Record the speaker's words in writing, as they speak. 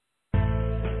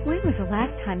was the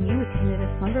last time you attended a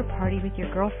slumber party with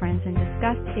your girlfriends and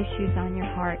discussed issues on your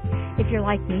heart? If you're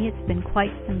like me, it's been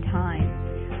quite some time.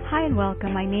 Hi and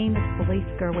welcome. My name is Felice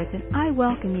Gerwitz, and I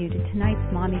welcome you to tonight's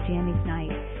Mommy Jammies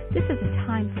Night. This is a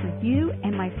time for you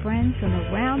and my friends from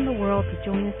around the world to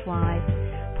join us live.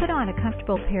 Put on a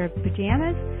comfortable pair of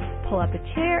pajamas, pull up a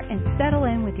chair, and settle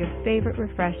in with your favorite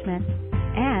refreshment,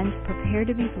 and prepare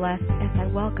to be blessed as I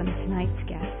welcome tonight's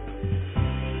guest.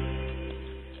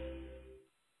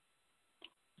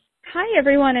 Hi,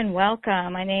 everyone, and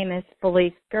welcome. My name is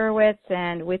Felice Gerwitz,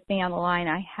 and with me on the line,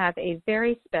 I have a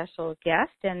very special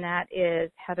guest, and that is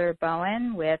Heather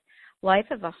Bowen with Life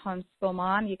of a Homeschool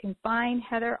Mom. You can find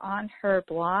Heather on her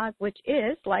blog, which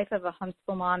is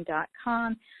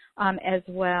lifeofahomeschoolmom.com, as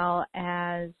well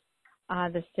as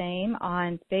the same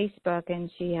on Facebook,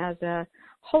 and she has a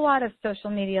whole lot of social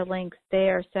media links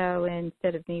there. So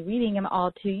instead of me reading them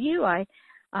all to you, I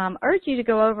urge you to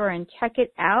go over and check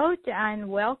it out, and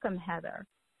welcome, Heather.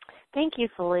 Thank you,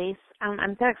 Felice.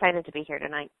 I'm so excited to be here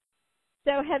tonight.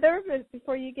 So, Heather,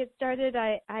 before you get started,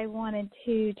 I wanted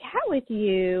to chat with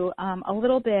you a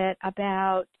little bit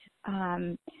about,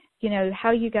 how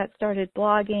you got started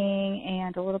blogging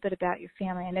and a little bit about your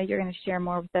family. I know you're going to share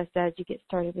more with us as you get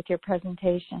started with your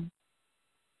presentation.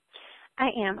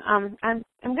 I am. I'm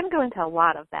going to go into a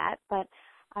lot of that, but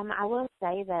I will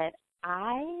say that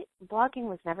blogging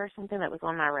was never something that was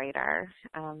on my radar.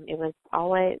 It was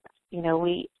always,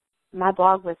 my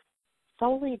blog was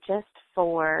solely just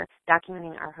for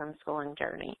documenting our homeschooling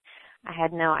journey. I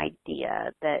had no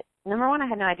idea that, number one, I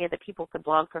had no idea that people could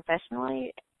blog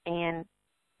professionally and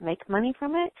make money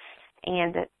from it,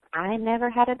 and I never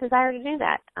had a desire to do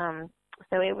that.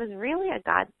 So it was really a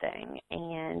God thing,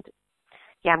 and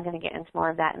yeah, I'm going to get into more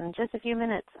of that in just a few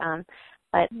minutes.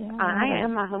 But I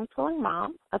am a homeschooling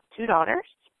mom of 2 daughters,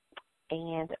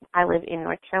 and I live in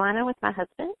North Carolina with my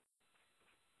husband.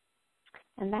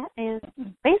 And that is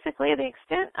basically the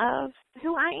extent of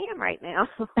who I am right now.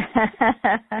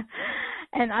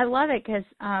 And I love it because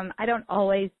I don't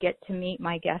always get to meet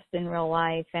my guests in real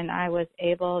life, and I was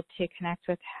able to connect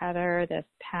with Heather this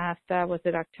past, was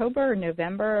it October or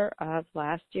November of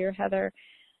last year, Heather?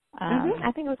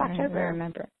 I think it was October. I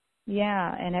remember.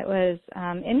 Yeah, and it was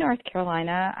in North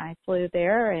Carolina. I flew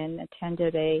there and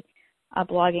attended a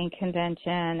blogging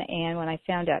convention, and when I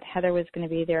found out Heather was going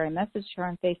to be there, I messaged her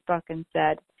on Facebook and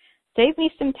said, save me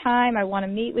some time, I want to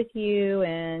meet with you,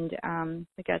 and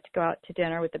we got to go out to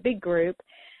dinner with a big group,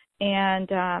 and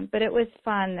but it was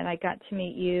fun that I got to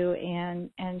meet you and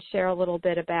share a little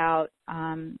bit about,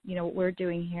 what we're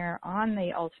doing here on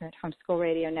the Ultimate Homeschool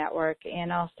Radio Network,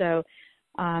 and also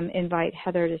invite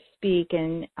Heather to speak.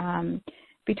 And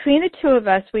between the two of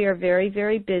us, we are very,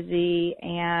 very busy,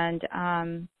 and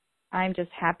I'm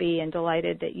just happy and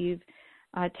delighted that you've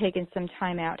taken some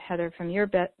time out, Heather, from your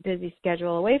busy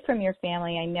schedule away from your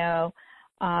family, I know,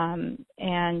 and,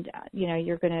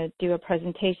 you're going to do a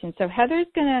presentation. So Heather's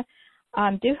going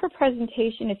to do her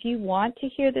presentation. If you want to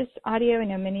hear this audio, I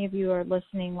know many of you are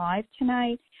listening live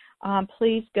tonight,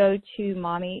 please go to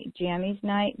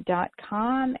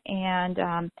mommyjammiesnight.com and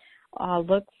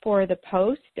look for the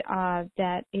post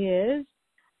that is,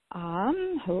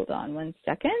 hold on one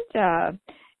second,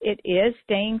 it is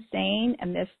Staying Sane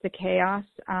Amidst the Chaos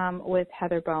with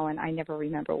Heather Bowen. I never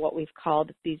remember what we've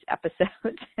called these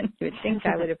episodes, and you would think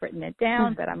I would have written it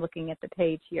down, but I'm looking at the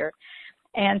page here.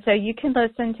 And so you can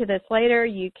listen to this later.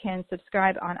 You can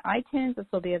subscribe on iTunes. This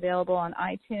will be available on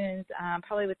iTunes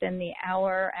probably within the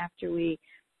hour after we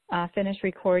finish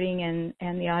recording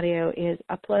and the audio is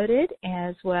uploaded,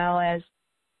 as well as,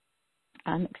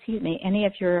 any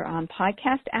of your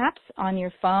podcast apps on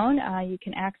your phone. You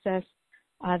can access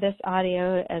this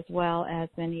audio as well as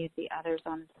many of the others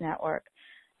on this network.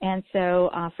 And so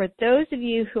for those of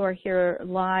you who are here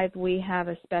live, we have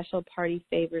a special party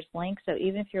favors link. So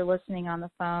even if you're listening on the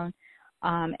phone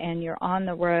and you're on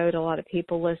the road, a lot of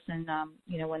people listen,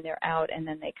 when they're out and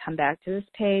then they come back to this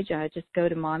page. Just go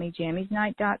to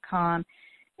mommyjammiesnight.com.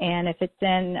 And if it's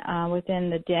within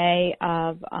the day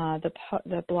of the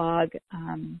blog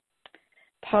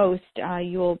post,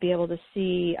 you will be able to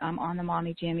see on the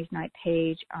Mommy Jammies Night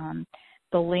page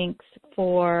the links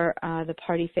for the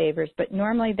party favors. But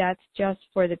normally that's just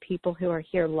for the people who are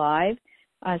here live.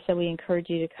 So we encourage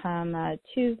you to come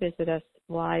to visit us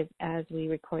live as we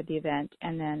record the event.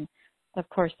 And then, of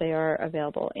course, they are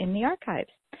available in the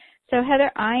archives. So,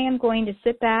 Heather, I am going to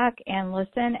sit back and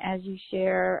listen as you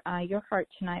share your heart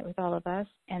tonight with all of us.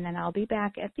 And then I'll be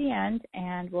back at the end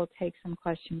and we'll take some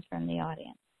questions from the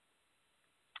audience.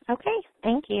 Okay,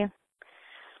 thank you.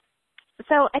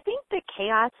 So I think that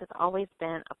chaos has always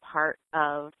been a part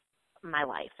of my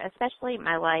life, especially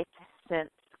my life since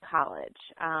college.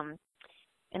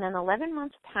 In an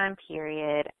 11-month time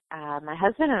period, my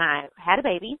husband and I had a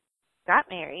baby, got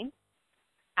married,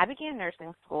 I began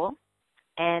nursing school,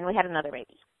 and we had another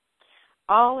baby,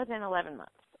 all within 11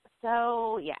 months.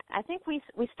 So, yeah, I think we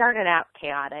started out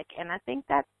chaotic, and I think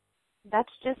that's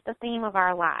just the theme of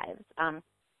our lives.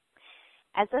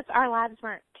 As if our lives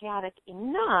weren't chaotic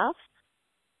enough,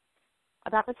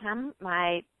 about the time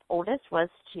my oldest was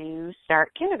to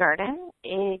start kindergarten,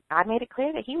 God made it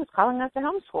clear that he was calling us to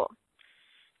homeschool.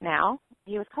 Now,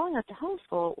 he was calling us to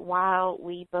homeschool while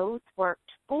we both worked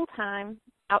full-time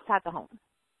outside the home.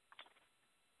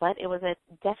 But it was a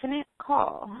definite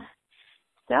call.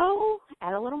 So,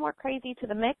 add a little more crazy to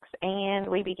the mix, and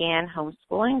we began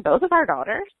homeschooling both of our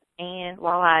daughters. And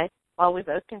while we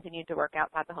both continued to work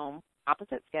outside the home,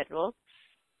 opposite schedules.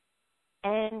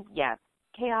 And, yeah,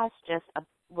 chaos just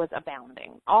was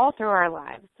abounding all through our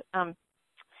lives.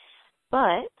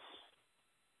 But,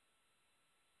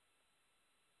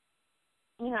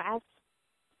 you know,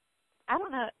 I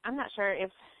don't know, I'm not sure if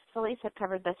Felice had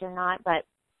covered this or not, but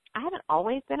I haven't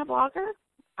always been a blogger.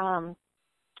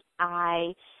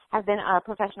 I have been a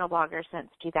professional blogger since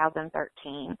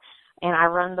 2013, and I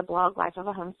run the blog Life of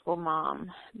a Homeschool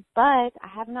Mom. But I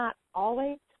have not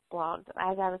always blogged.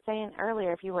 As I was saying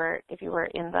earlier, if you were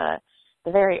in the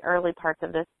very early parts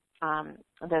of this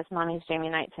Mommy's Jamie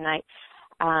Night tonight,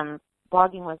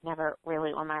 blogging was never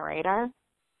really on my radar.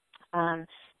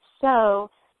 So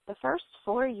the first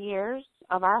 4 years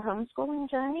of our homeschooling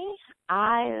journey,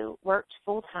 I worked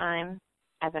full-time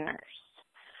as a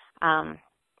nurse.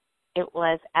 It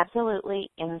was absolutely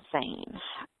insane.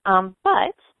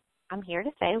 But I'm here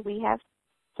to say we have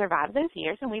survived those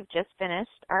years, and we've just finished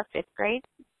our 5th grade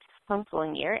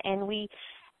homeschooling year, and we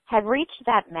had reached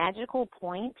that magical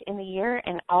point in the year,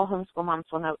 and all homeschool moms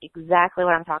will know exactly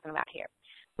what I'm talking about here.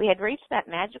 We had reached that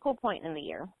magical point in the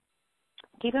year.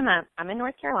 Keep in mind, I'm in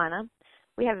North Carolina.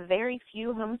 We have very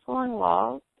few homeschooling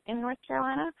laws in North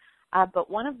Carolina, but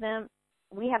one of them,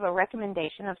 we have a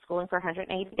recommendation of schooling for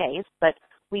 180 days, but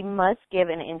we must give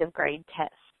an end-of-grade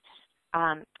test.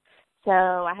 So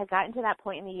I had gotten to that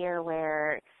point in the year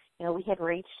where, you know, we had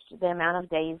reached the amount of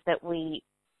days that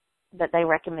they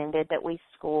recommended that we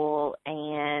school,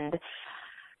 and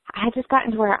I had just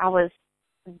gotten to where I was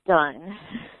done.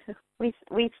 We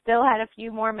still had a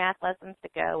few more math lessons to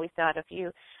go. We still had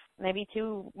maybe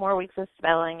 2 more weeks of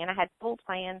spelling, and I had full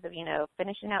plans of, you know,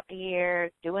 finishing out the year,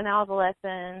 doing all the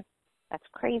lessons. That's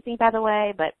crazy, by the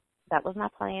way, but that was my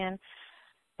plan.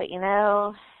 But, you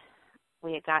know,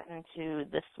 we had gotten to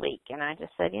this week, and I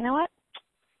just said, you know what,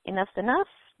 enough's enough.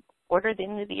 Ordered the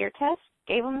end of the year test,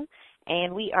 gave them,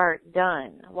 and we are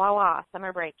done. Voila,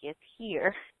 summer break is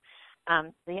here.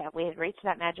 So yeah, we had reached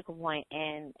that magical point,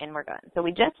 and we're done. So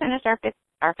we just finished our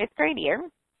fifth grade year,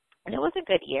 and it was a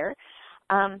good year.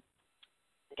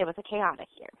 It was a chaotic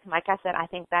year. Like I said, I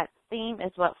think that theme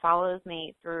is what follows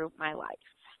me through my life.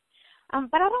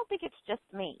 But I don't think it's just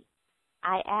me.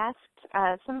 I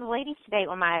asked some of the ladies today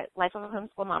on my Life of a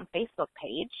Homeschool Mom Facebook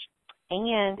page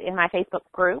and in my Facebook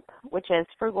group, which is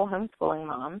Frugal Homeschooling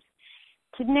Moms,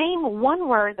 to name one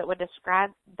word that would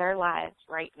describe their lives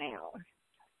right now.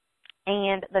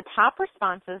 And the top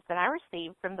responses that I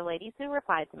received from the ladies who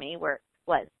replied to me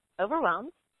was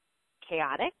overwhelmed,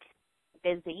 chaotic,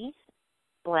 busy,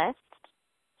 blessed,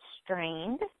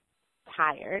 strained,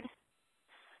 tired.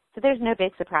 So there's no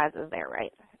big surprises there,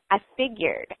 right? I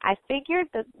figured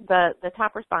that the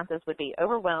top responses would be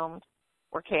overwhelmed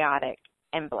or chaotic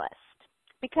and blessed,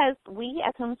 because we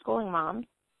as homeschooling moms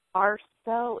are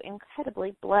so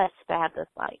incredibly blessed to have this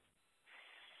life.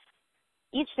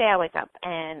 Each day I wake up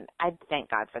and I thank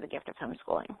God for the gift of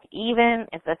homeschooling, even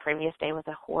if the previous day was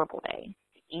a horrible day,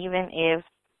 even if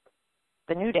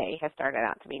the new day has started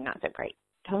out to be not so great.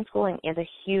 Homeschooling is a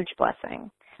huge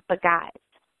blessing. But guys,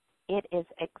 it is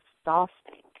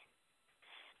exhausting.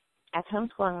 As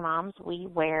homeschooling moms, we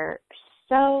wear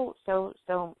so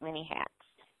many hats.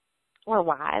 We're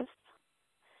wives.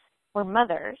 We're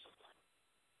mothers.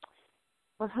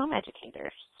 We're home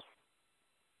educators.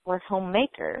 We're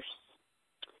homemakers.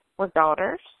 We're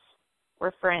daughters.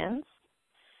 We're friends.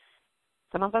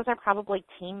 Some of us are probably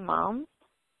team moms.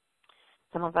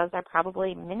 Some of us are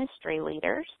probably ministry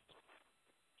leaders.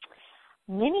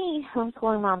 Many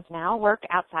homeschooling moms now work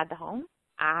outside the home.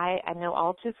 I know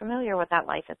all too familiar what that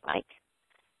life is like.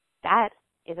 That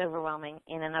is overwhelming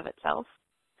in and of itself.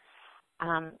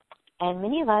 And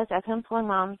many of us as homeschooling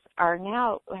moms have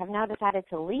now decided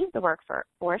to leave the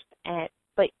workforce,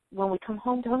 but when we come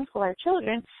home to homeschool our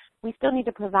children, we still need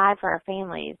to provide for our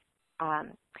families,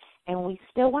 and we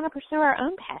still want to pursue our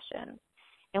own passions.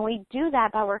 And we do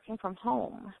that by working from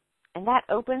home. And that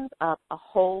opens up a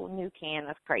whole new can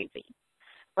of crazy.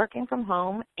 Working from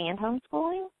home and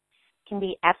homeschooling can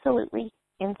be absolutely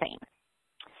insane.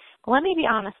 But let me be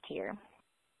honest here.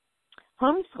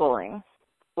 Homeschooling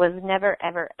was never,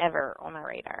 ever, ever on my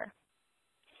radar.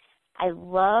 I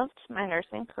loved my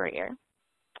nursing career,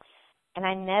 and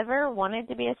I never wanted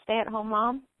to be a stay-at-home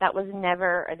mom. That was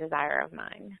never a desire of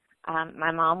mine.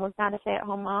 My mom was not a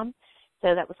stay-at-home mom,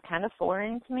 so that was kind of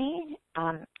foreign to me.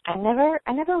 I never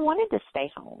wanted to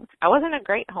stay home. I wasn't a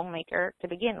great homemaker to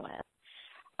begin with.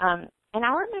 And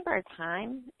I remember a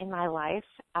time in my life,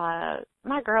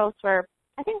 my girls were,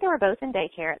 I think they were both in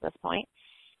daycare at this point,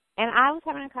 and I was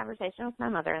having a conversation with my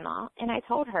mother-in-law, and I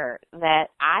told her that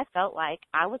I felt like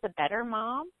I was a better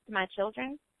mom to my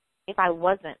children if I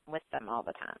wasn't with them all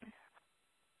the time.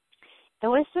 It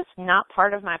was just not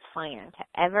part of my plan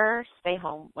to ever stay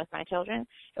home with my children.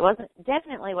 It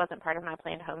definitely wasn't part of my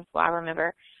plan to homeschool. I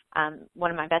remember one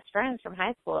of my best friends from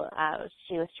high school,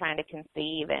 she was trying to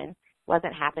conceive and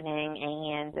wasn't happening,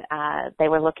 and they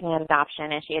were looking at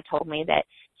adoption, and she had told me that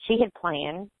she had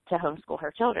planned to homeschool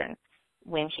her children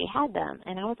when she had them.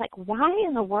 And I was like, why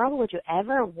in the world would you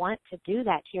ever want to do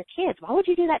that to your kids? Why would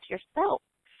you do that to yourself?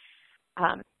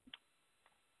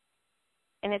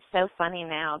 And it's so funny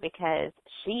now because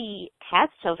she has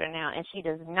children now and she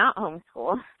does not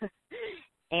homeschool.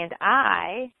 And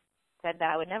I said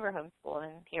that I would never homeschool,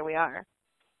 and here we are.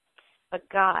 But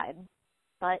God,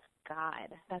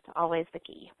 that's always the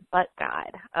key. But God,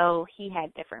 oh, he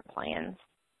had different plans.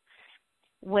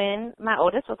 When my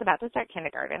oldest was about to start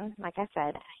kindergarten, like I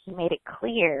said, he made it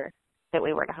clear that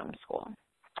we were to homeschool.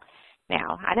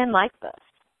 Now, I didn't like this.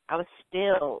 I was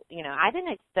still, I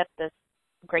didn't accept this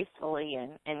gracefully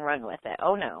and run with it.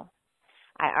 Oh, no.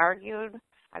 I argued.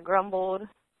 I grumbled.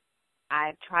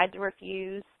 I tried to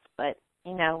refuse. But,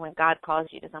 when God calls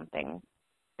you to something,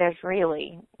 there's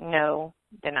really no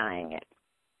denying it.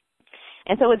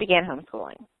 And so we began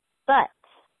homeschooling. But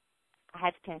I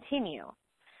had to continue.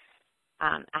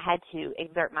 I had to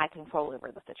exert my control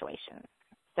over the situation.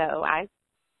 So I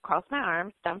crossed my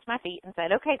arms, stumped my feet, and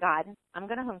said, okay, God, I'm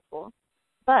going to homeschool,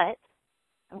 but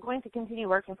I'm going to continue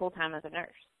working full-time as a nurse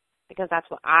because that's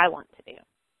what I want to do.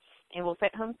 And we'll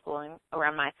fit homeschooling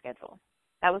around my schedule.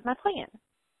 That was my plan.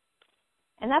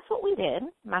 And that's what we did.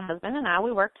 My husband and I,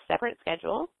 we worked separate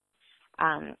schedules.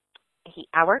 I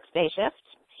worked day shift.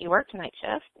 He worked night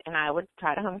shift, and I would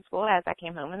try to homeschool as I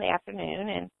came home in the afternoon.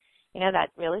 And, that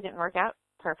really didn't work out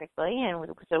perfectly. And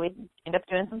so we'd end up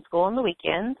doing some school on the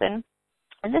weekends. And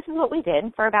this is what we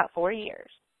did for about 4 years.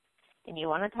 And you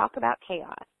want to talk about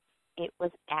chaos. It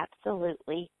was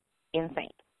absolutely insane.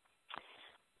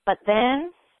 But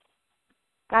then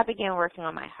God began working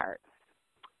on my heart.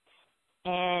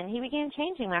 And he began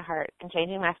changing my heart and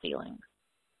changing my feelings.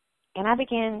 And I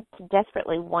began to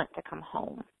desperately want to come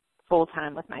home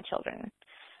full-time with my children.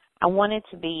 I wanted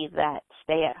to be that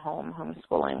stay-at-home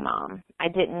homeschooling mom. I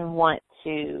didn't want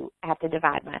to have to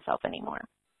divide myself anymore.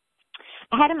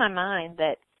 I had in my mind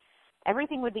that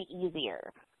everything would be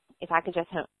easier if I could just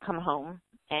come home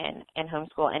and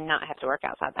homeschool and not have to work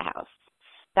outside the house.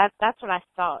 That's what I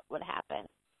thought would happen.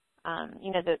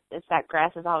 It's that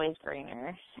grass is always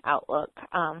greener outlook.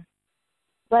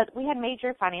 But we had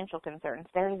major financial concerns.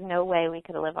 There is no way we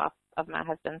could live off of my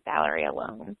husband's salary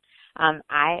alone.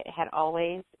 I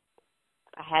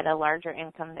had a larger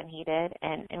income than he did,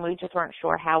 and we just weren't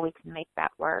sure how we could make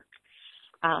that work.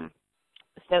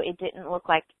 So it didn't look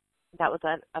like that was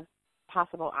a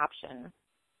possible option.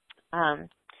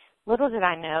 Little did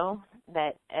I know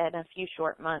that in a few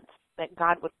short months that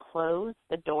God would close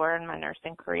the door in my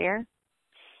nursing career,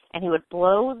 and he would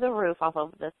blow the roof off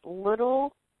of this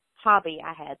little hobby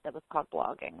I had that was called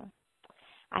blogging.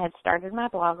 I had started my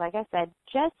blog, like I said,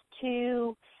 just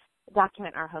to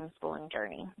document our homeschooling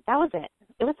journey. That was it.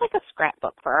 It was like a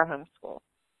scrapbook for our homeschool.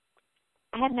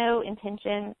 I had no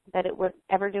intention that it would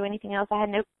ever do anything else. I had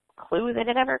no clue that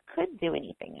it ever could do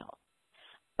anything else.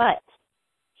 But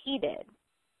he did.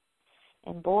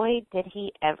 And boy, did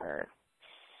he ever.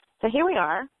 So here we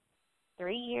are,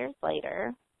 3 years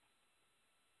later,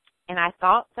 and I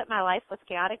thought that my life was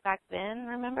chaotic back then,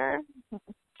 remember?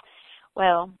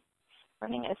 Well,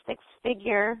 running a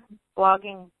six-figure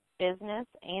blogging business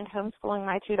and homeschooling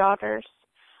my 2 daughters,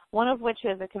 one of which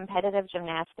is a competitive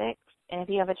gymnastics. And if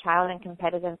you have a child in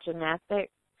competitive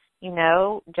gymnastics, you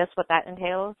know just what that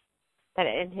entails. That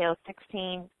it entails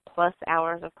 16 plus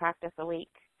hours of practice a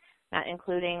week, not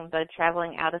including the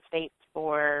traveling out of state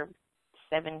for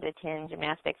 7 to 10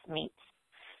 gymnastics meets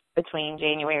between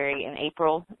January and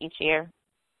April each year.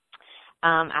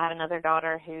 I have another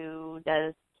daughter who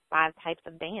does 5 types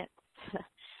of dance.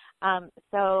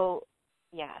 So,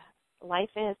 yeah, life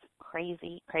is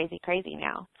crazy, crazy, crazy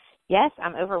now. Yes,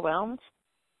 I'm overwhelmed.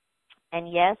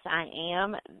 And yes, I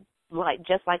am,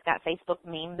 just like that Facebook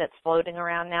meme that's floating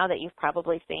around now that you've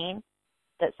probably seen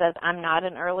that says, I'm not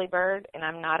an early bird and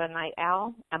I'm not a night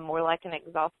owl. I'm more like an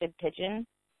exhausted pigeon.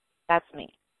 That's me.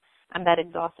 I'm that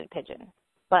exhausted pigeon.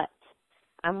 But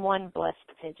I'm one blessed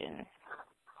pigeon.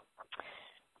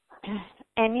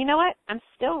 And you know what? I'm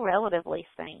still relatively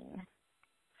sane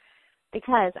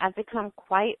because I've become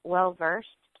quite well-versed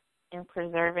in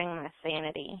preserving my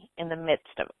sanity in the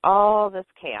midst of all this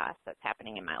chaos that's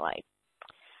happening in my life.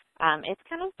 It's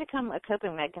kind of become a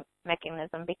coping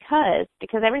mechanism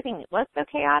because everything was so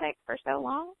chaotic for so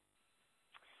long.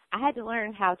 I had to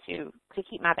learn how to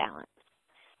keep my balance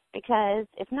because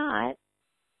if not,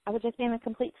 I would just be in a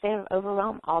complete state of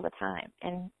overwhelm all the time.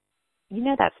 And you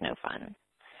know that's no fun.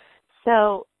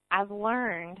 So I've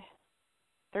learned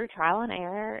through trial and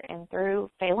error and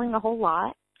through failing a whole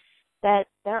lot that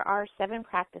there are 7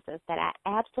 practices that I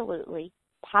absolutely,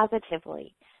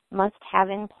 positively must have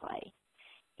in play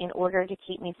in order to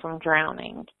keep me from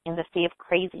drowning in the sea of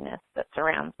craziness that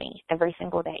surrounds me every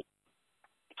single day.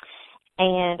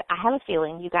 And I have a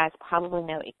feeling you guys probably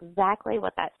know exactly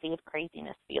what that sea of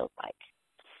craziness feels like,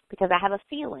 because I have a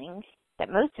feeling that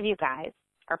most of you guys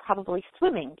are probably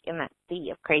swimming in that sea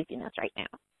of craziness right now.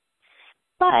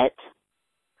 But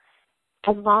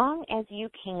as long as you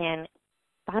can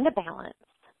find a balance,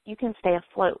 you can stay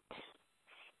afloat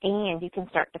and you can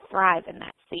start to thrive in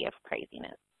that sea of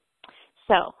craziness.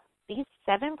 So these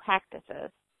 7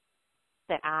 practices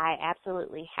that I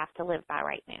absolutely have to live by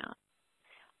right now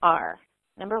are,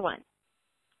 number 1,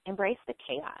 embrace the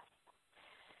chaos.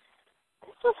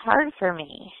 This was hard for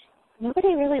me.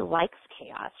 Nobody really likes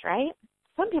chaos, right?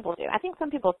 Some people do. I think some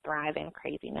people thrive in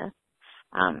craziness.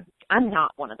 I'm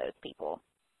not one of those people.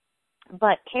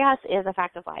 But chaos is a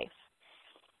fact of life.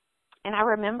 And I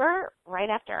remember right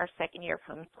after our second year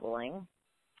of homeschooling,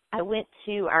 I went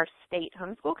to our state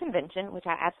homeschool convention, which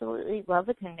I absolutely love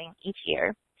attending each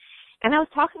year. And I was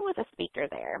talking with a speaker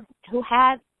there who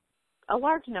had a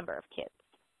large number of kids.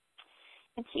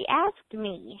 And she asked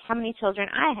me how many children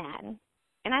I had.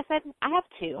 And I said, I have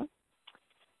 2.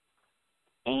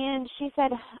 And she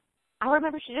said, I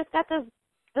remember she just got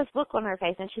this look on her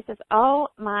face. And she says, oh,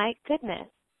 my goodness,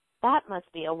 that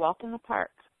must be a walk in the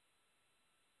park.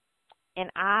 And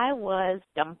I was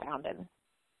dumbfounded.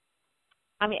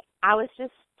 I mean, I was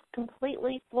just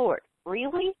completely floored.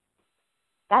 Really?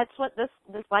 That's what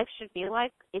this life should feel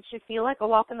like? It should feel like a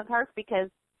walk in the park, because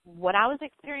what I was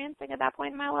experiencing at that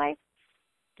point in my life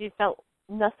just felt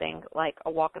nothing like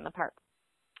a walk in the park.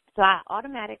 So I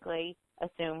automatically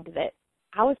assumed that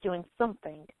I was doing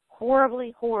something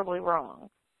horribly, horribly wrong.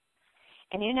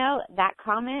 And you know, that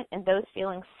comment and those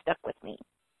feelings stuck with me.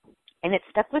 And it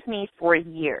stuck with me for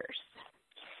years.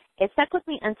 It stuck with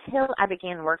me until I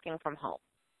began working from home.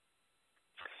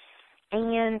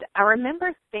 And I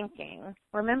remember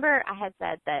I had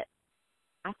said that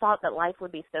I thought that life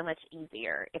would be so much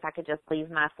easier if I could just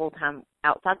leave my full-time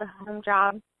outside the home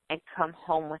job and come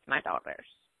home with my daughters.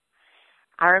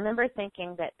 I remember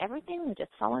thinking that everything would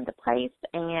just fall into place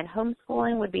and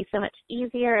homeschooling would be so much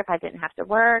easier if I didn't have to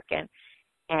work and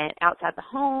outside the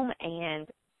home. And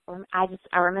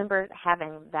I remember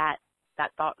having that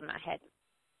thought in my head.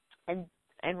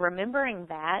 And remembering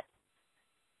that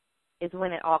is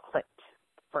when it all clicked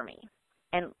for me.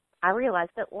 And I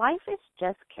realized that life is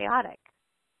just chaotic.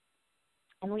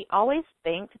 And we always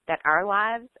think that our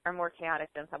lives are more chaotic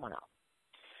than someone else.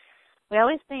 We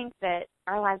always think that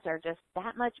our lives are just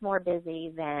that much more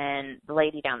busy than the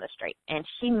lady down the street. And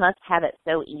she must have it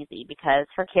so easy because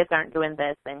her kids aren't doing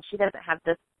this and she doesn't have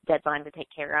this deadline to take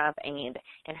care of and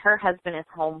her husband is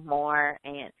home more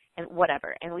and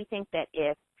whatever. And we think that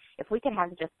if we could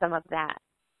have just some of that,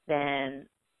 then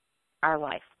our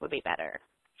life would be better.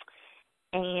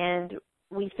 And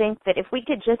we think that if we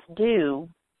could just do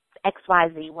X, Y,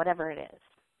 Z, whatever it is,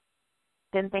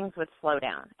 then things would slow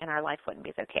down and our life wouldn't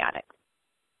be so chaotic.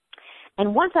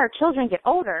 And once our children get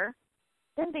older,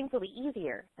 then things will be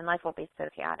easier and life won't be so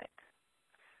chaotic.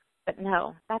 But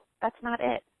no, that's not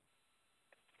it.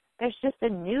 There's just a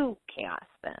new chaos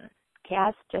then.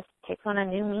 Chaos just takes on a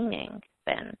new meaning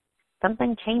then.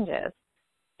 Something changes.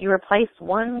 You replace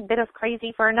one bit of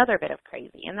crazy for another bit of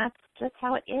crazy, and that's just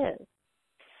how it is.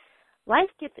 Life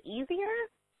gets easier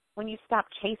when you stop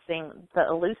chasing the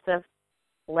elusive,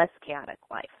 less chaotic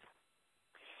life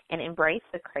and embrace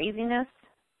the craziness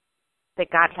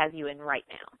that God has you in right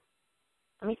now.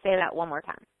 Let me say that one more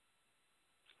time.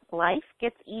 Life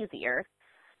gets easier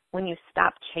when you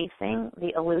stop chasing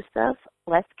the elusive,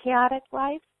 less chaotic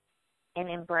life and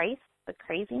embrace the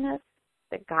craziness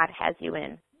that God has you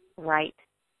in right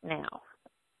now.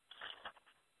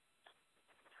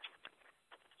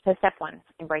 So step 1,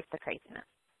 embrace the craziness.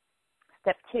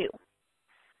 Step 2,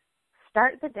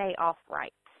 start the day off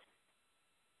right.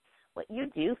 What you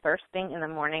do first thing in the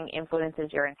morning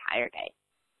influences your entire day.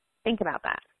 Think about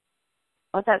that.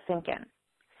 Let that sink in.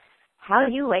 How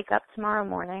you wake up tomorrow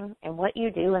morning and what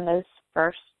you do in that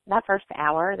first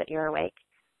hour that you're awake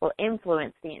will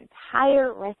influence the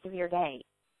entire rest of your day.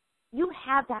 You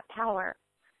have that power.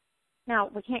 Now,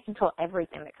 we can't control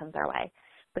everything that comes our way,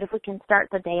 but if we can start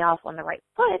the day off on the right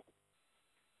foot,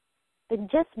 then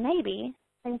just maybe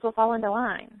things will fall into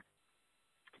line.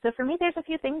 So for me, there's a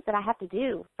few things that I have to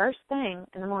do first thing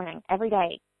in the morning, every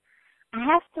day. I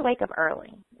have to wake up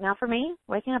early. Now, for me,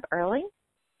 waking up early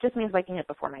just means waking up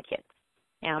before my kids.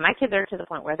 Now, my kids are to the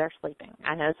point where they're sleeping.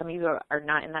 I know some of you are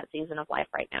not in that season of life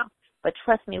right now, but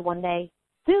trust me, one day,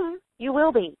 soon, you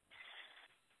will be.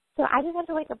 So I just have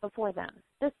to wake up before them.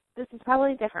 This is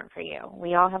probably different for you.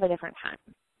 We all have a different time.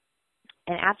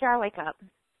 And after I wake up,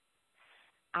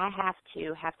 I have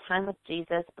to have time with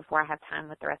Jesus before I have time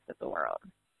with the rest of the world.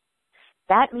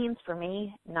 That means for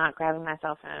me not grabbing my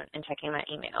cell phone and checking my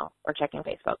email or checking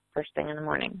Facebook first thing in the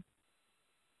morning.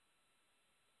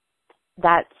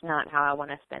 That's not how I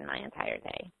want to spend my entire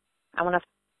day. I want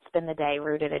to spend the day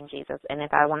rooted in Jesus. And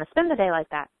if I want to spend the day like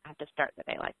that, I have to start the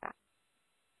day like that.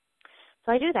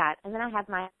 So I do that, and then I have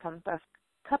my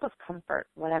cup of comfort,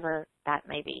 whatever that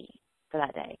may be for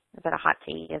that day. Is it a hot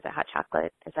tea? Is it hot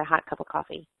chocolate? Is it a hot cup of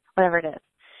coffee? Whatever it is.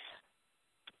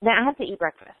 Then I have to eat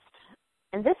breakfast.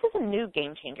 And this is a new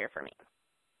game changer for me.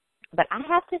 But I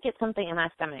have to get something in my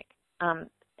stomach. I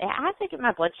have to get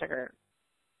my blood sugar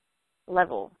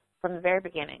level from the very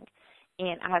beginning.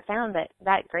 And I have found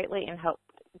that greatly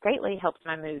helps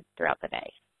my mood throughout the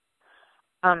day.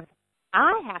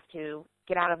 I have to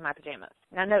get out of my pajamas.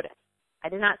 Now notice, I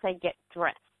did not say get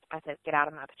dressed. I said get out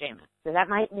of my pajamas. So that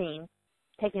might mean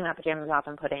taking my pajamas off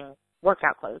and putting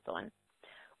workout clothes on,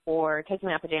 or taking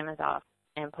my pajamas off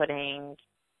and putting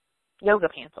yoga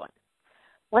pants on.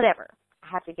 Whatever. I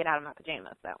have to get out of my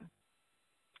pajamas, though.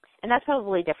 And that's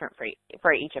probably different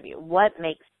for each of you. What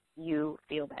makes you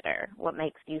feel better? What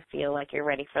makes you feel like you're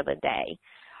ready for the day?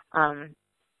 I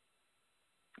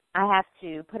have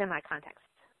to put in my contacts.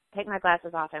 Take my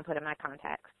glasses off and put in my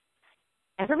contacts.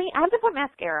 And for me, I have to put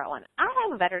mascara on. I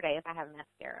have a better day if I have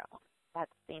mascara on. That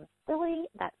seems silly.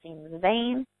 That seems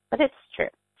vain, but it's true.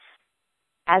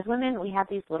 As women, we have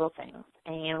these little things.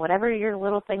 And whatever your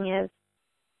little thing is,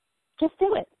 just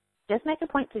do it. Just make a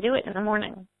point to do it in the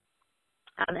morning.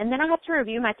 And then I have to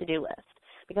review my to-do list,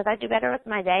 because I do better with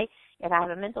my day if I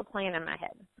have a mental plan in my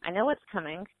head. I know what's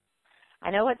coming.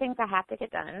 I know what things I have to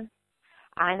get done.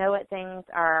 I know what things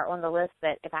are on the list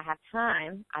that if I have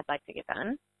time, I'd like to get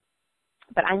done.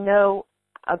 But I know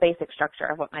a basic structure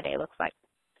of what my day looks like.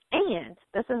 And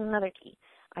this is another key.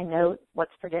 I know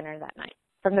what's for dinner that night.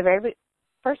 From the very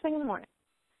first thing in the morning.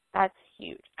 That's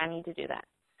huge. I need to do that.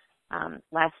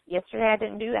 Yesterday I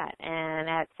didn't do that. And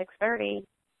at 6:30,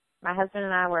 my husband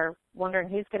and I were wondering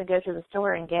who's going to go to the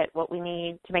store and get what we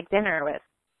need to make dinner with.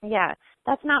 Yeah,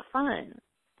 that's not fun.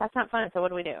 That's not fun. So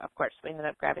what do? Of course, we ended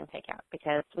up grabbing takeout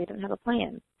because we didn't have a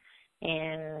plan.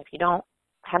 And if you don't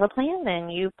have a plan, then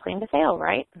you plan to fail,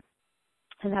 right?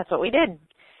 And that's what we did.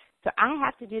 So I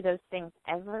have to do those things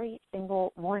every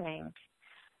single morning.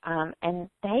 And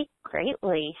they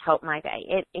greatly help my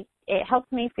day. It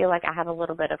helps me feel like I have a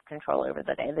little bit of control over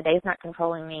the day. The day's not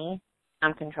controlling me.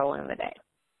 I'm controlling the day.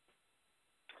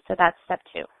 So that's step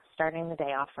 2, starting the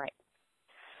day off right.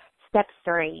 Step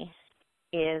 3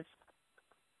 is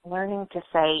learning to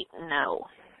say no.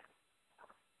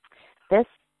 This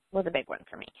was a big one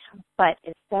for me, but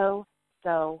it's so,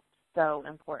 so, so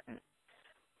important.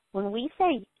 When we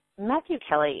say, Matthew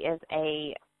Kelly is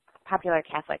a popular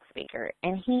Catholic speaker,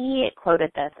 and he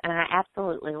quoted this, and I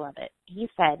absolutely love it. He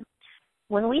said,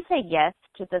 when we say yes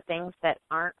to the things that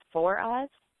aren't for us,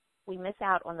 we miss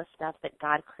out on the stuff that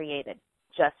God created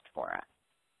just for us.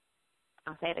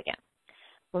 I'll say it again.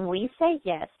 When we say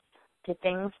yes to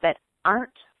things that aren't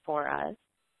for us,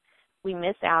 we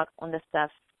miss out on the stuff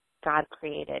God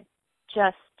created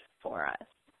just for us.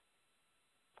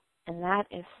 And that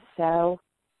is so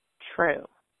true.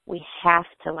 We have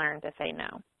to learn to say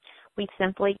no. We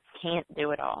simply can't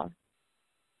do it all.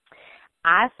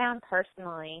 I found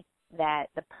personally that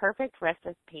the perfect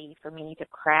recipe for me to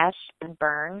crash and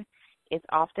burn is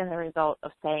often the result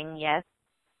of saying yes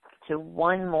to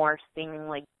one more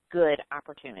seemingly good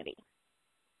opportunity.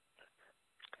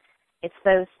 It's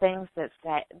those things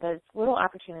those little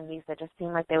opportunities that just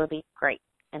seem like they would be great,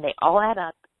 and they all add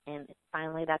up, And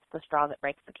finally, that's the straw that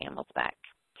breaks the camel's back.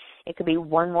 It could be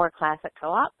one more class at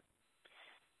co-op.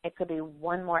 It could be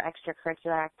one more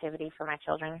extracurricular activity for my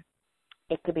children.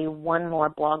 It could be one more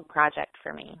blog project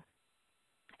for me.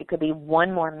 It could be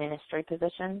one more ministry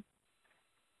position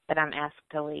that I'm asked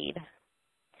to lead.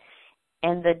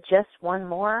 And the just one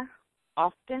more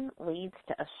often leads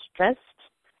to a stressed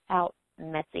out,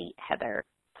 messy Heather.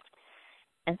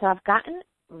 And so I've gotten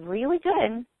really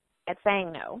good at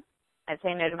saying no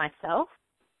to myself,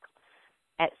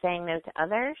 at saying no to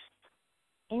others,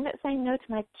 and at saying no to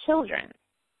my children.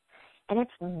 And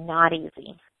it's not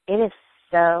easy. It is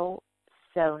so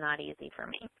not easy for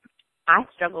me. I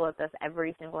struggle with this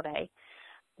every single day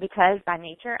because by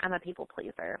nature I'm a people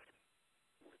pleaser.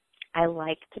 I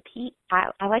like to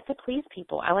please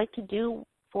people. I like to do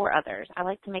for others. I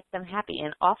like to make them happy,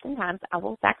 and oftentimes I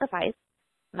will sacrifice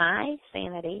my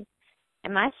sanity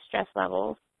and my stress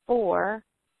levels for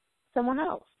someone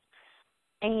else.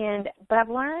 But I've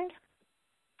learned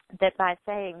that by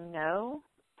saying no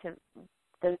to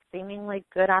those seemingly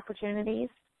good opportunities,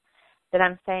 that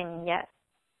I'm saying yes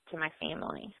to my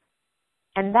family.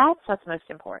 And that's what's most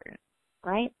important,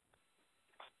 right?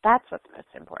 That's what's most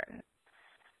important.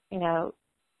 You know,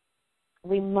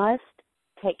 we must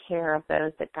take care of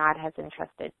those that God has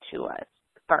entrusted to us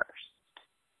first.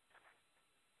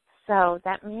 So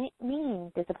that might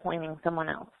mean disappointing someone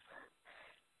else.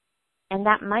 And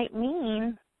that might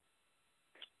mean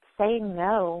saying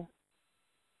no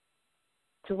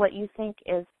to what you think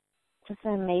is just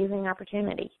an amazing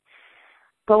opportunity.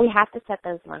 But we have to set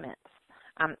those limits.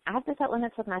 I have to set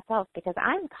limits with myself because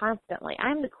I'm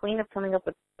the queen of coming up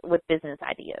with business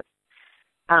ideas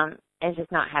and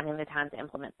just not having the time to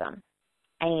implement them.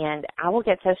 And I will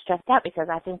get so stressed out because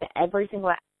I think that every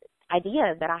single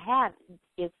idea that I have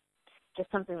is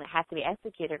just something that has to be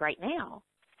executed right now.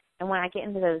 And when I get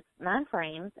into those mind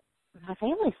frames, my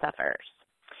family suffers.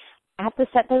 I have to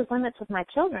set those limits with my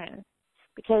children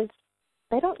because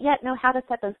they don't yet know how to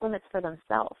set those limits for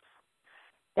themselves.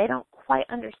 They don't quite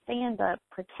understand the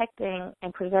protecting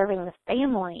and preserving the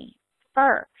family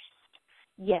first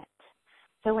yet.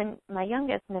 So when my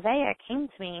youngest, Nevaeh, came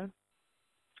to me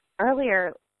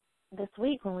earlier this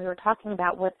week when we were talking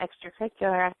about what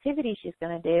extracurricular activity she's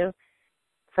going to do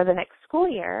for the next school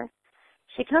year,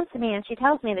 she comes to me and she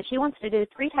tells me that she wants to do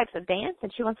 3 types of dance,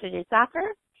 and she wants to do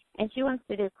soccer, and she wants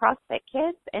to do CrossFit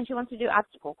Kids, and she wants to do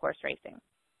obstacle course racing.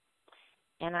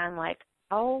 And I'm like,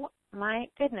 oh my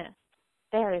goodness,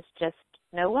 there is just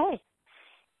no way.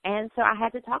 And so I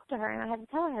had to talk to her and I had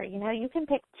to tell her, you know, you can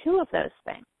pick 2 of those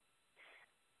things,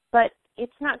 but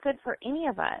it's not good for any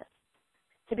of us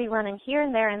to be running here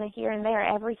and there and here and there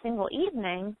every single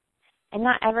evening and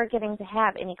not ever getting to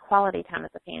have any quality time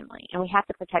as a family. And we have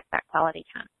to protect that quality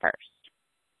time first.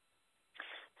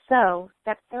 So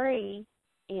step 3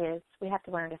 is we have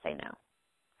to learn to say no.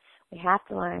 We have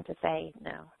to learn to say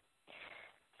no.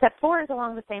 Step 4 is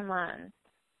along the same lines.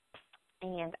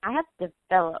 And I have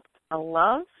developed a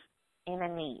love and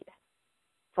a need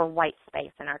for white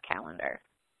space in our calendar.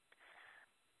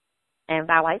 And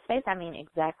by white space, I mean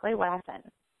exactly what I said.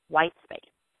 White space.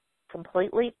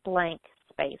 Completely blank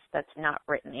space that's not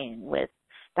written in with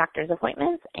doctor's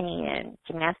appointments and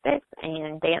gymnastics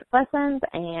and dance lessons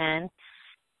and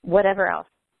whatever else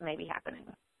may be happening.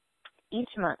 Each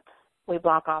month, we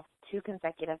block off 2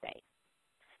 consecutive days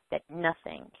that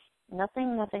nothing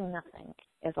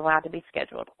is allowed to be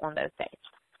scheduled on those days.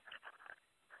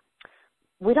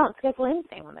 We don't schedule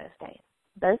anything on those days.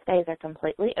 Those days are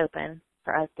completely open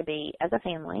for us to be as a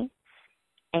family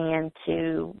and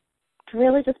to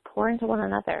really just pour into one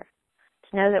another,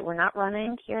 to know that we're not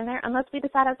running here and there unless we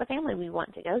decide as a family we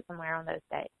want to go somewhere on those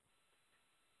days.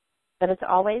 But it's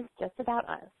always just about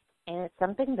us, and it's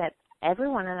something that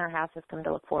everyone in our house has come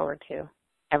to look forward to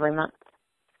every month.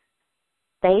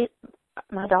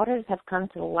 My daughters have come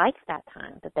to like that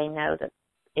time, that they know that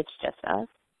it's just us.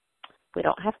 We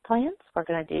don't have plans. We're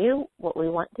going to do what we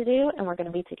want to do, and we're going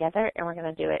to be together, and we're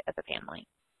going to do it as a family.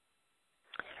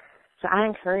 So I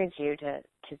encourage you to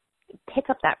pick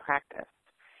up that practice.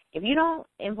 If you don't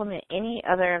implement any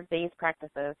other of these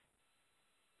practices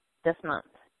this month,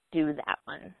 do that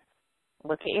one.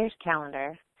 Look at your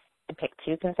calendar and pick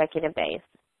 2 consecutive days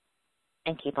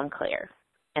and keep them clear.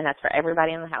 And that's for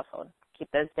everybody in the household. Keep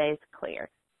those days clear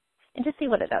and just see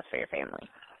what it does for your family.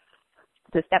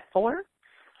 So step 4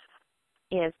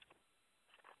 is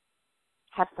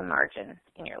have some margin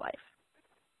in your life.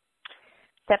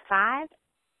 Step 5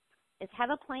 is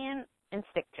have a plan and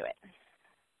stick to it.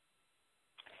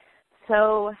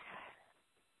 So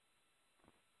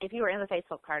if you were in the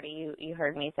Facebook party, you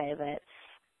heard me say that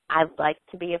I'd like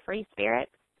to be a free spirit,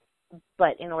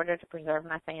 but in order to preserve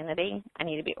my sanity, I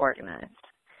need to be organized.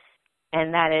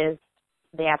 And that is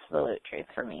the absolute truth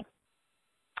for me.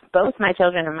 Both my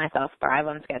children and myself thrive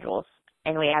on schedules,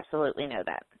 and we absolutely know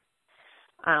that.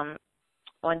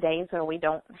 On days where we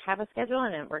don't have a schedule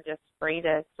and we're just free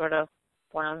to sort of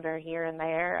flounder here and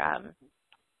there,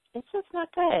 it's just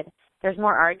not good. There's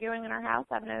more arguing in our house,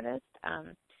 I've noticed.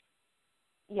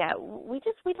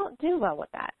 We don't do well with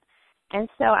that. And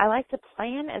so I like to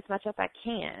plan as much as I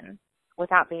can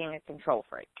without being a control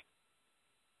freak.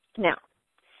 Now,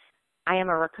 I am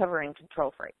a recovering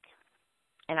control freak,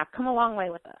 and I've come a long way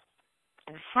with this.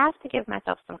 And I have to give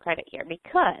myself some credit here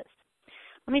because,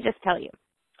 let me just tell you,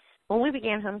 when we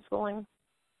began homeschooling,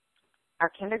 our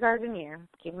kindergarten year,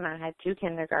 keep in mind I had 2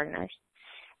 kindergartners,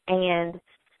 and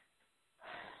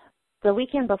the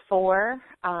weekend before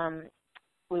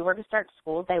we were to start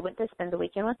school, they went to spend the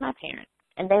weekend with my parents,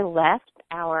 and they left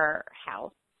our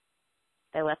house.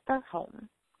 They left their home,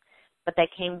 but they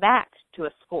came back to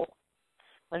a school.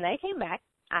 When they came back,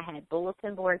 I had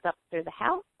bulletin boards up through the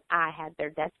house. I had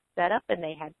their desk set up, and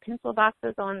they had pencil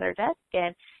boxes on their desk,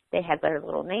 and they had their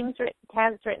little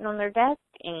tags written on their desk,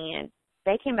 and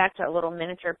they came back to a little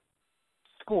miniature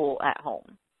school at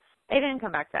home. They didn't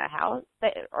come back to a house.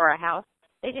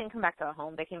 They didn't come back to a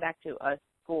home. They came back to a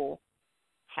school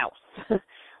house,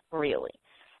 really.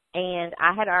 And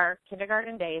I had our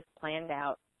kindergarten days planned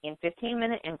out in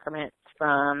 15-minute increments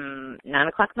from 9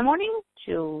 o'clock in the morning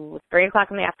to 3 o'clock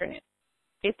in the afternoon.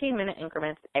 15-minute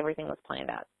increments, everything was planned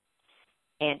out.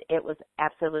 And it was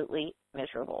absolutely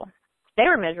miserable. They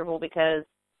were miserable because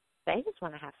they just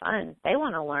want to have fun. They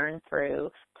want to learn through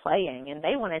playing, and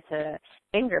they wanted to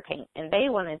finger paint, and they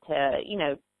wanted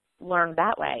to, learn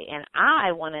that way. And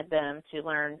I wanted them to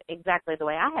learn exactly the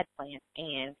way I had planned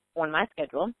and on my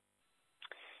schedule.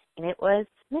 And it was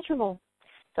miserable.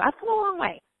 So I've come a long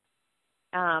way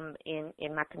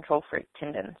in my control freak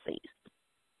tendencies.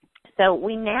 So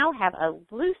we now have a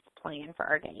loose plan for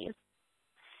our days,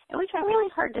 and we try really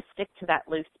hard to stick to that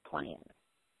loose plan.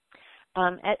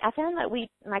 I found that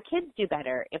my kids do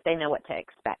better if they know what to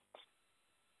expect.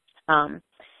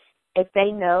 If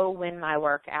they know when my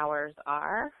work hours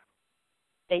are,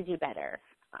 they do better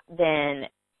than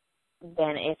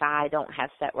if I don't have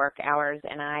set work hours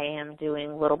and I am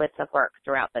doing little bits of work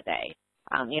throughout the day.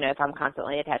 If I'm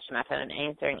constantly attached to my phone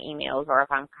answering emails, or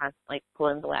if I'm constantly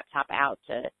pulling the laptop out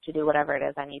to do whatever it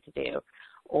is I need to do,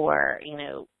 or,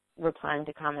 replying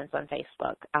to comments on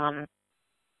Facebook.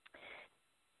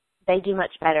 They do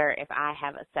much better if I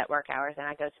have a set work hours and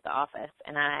I go to the office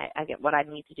and I get what I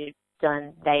need to do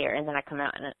done there, and then I come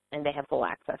out and they have full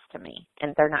access to me,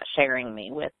 and they're not sharing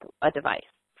me with a device.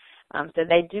 So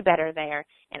they do better there,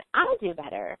 and I do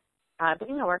better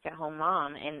being a work-at-home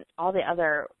mom, and all the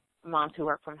other moms who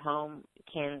work from home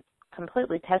can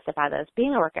completely testify this.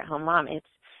 Being a work-at-home mom,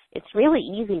 it's really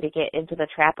easy to get into the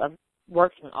trap of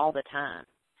working all the time.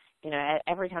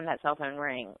 Every time that cell phone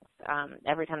rings,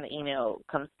 every time the email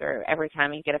comes through, every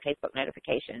time you get a Facebook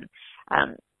notification,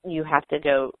 you have to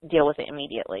go deal with it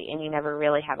immediately, and you never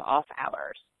really have off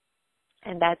hours.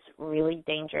 And that's really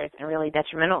dangerous and really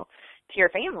detrimental to your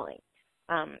family.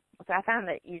 So I found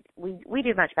that we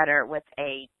do much better with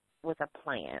a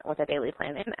plan, with a daily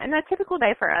plan. And a typical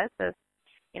day for us is,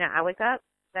 I wake up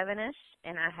 7-ish,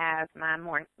 and I have my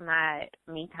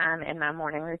me time and my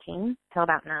morning routine till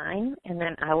about 9, and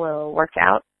then I will work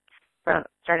out from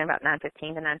starting about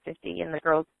 9:15 to 9:50, and the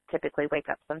girls typically wake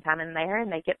up sometime in there, and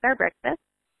they get their breakfast,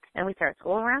 and we start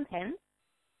school around 10,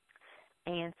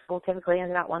 and school typically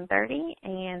ends about 1:30,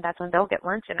 and that's when they'll get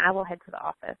lunch, and I will head to the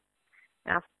office.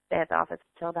 And I'll stay at the office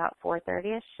till about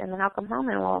 4:30ish, and then I'll come home,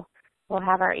 and we'll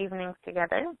have our evenings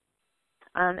together,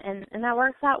 and that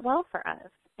works out well for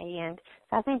us. And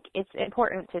so I think it's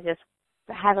important to just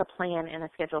have a plan and a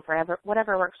schedule for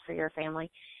whatever works for your family,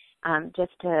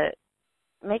 just to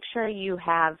make sure you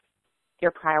have your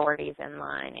priorities in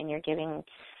line and you're giving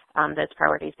those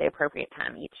priorities the appropriate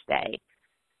time each day.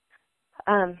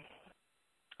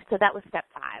 So that was step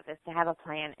 5, is to have a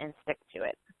plan and stick to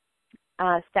it.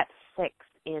 Step 6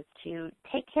 is to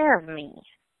take care of me.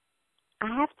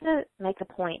 I have to make a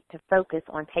point to focus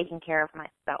on taking care of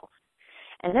myself.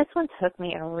 And this one took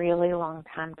me a really long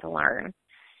time to learn,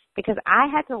 because I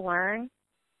had to learn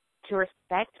to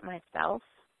respect myself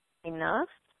enough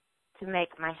to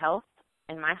make my health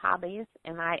and my hobbies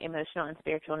and my emotional and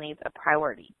spiritual needs a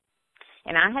priority.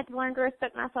 And I had to learn to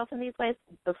respect myself in these ways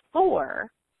before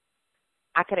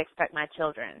I could expect my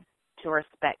children to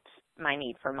respect my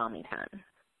need for mommy time.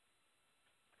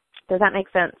 Does that make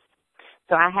sense?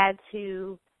 So I had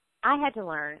to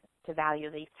learn to value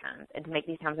these times and to make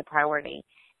these times a priority.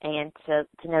 and to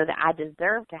know that I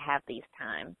deserve to have these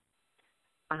times,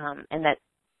 and that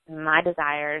my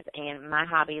desires and my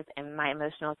hobbies and my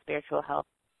emotional, spiritual health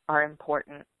are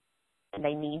important and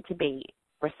they need to be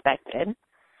respected.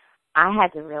 I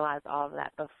had to realize all of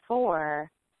that before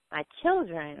my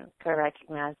children could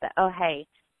recognize that, oh, hey,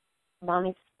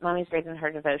 mommy's reading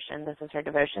her devotion. This is her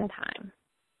devotion time.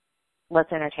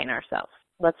 Let's entertain ourselves.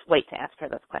 Let's wait to ask her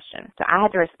this question. So I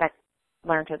had to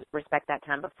learn to respect that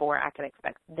time before I could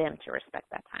expect them to respect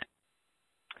that time.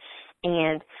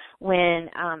 And when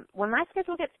my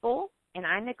schedule gets full and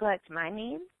I neglect my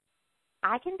needs,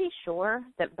 I can be sure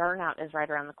that burnout is right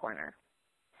around the corner.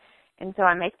 And so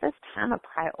I make this time a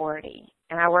priority,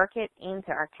 and I work it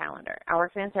into our calendar. I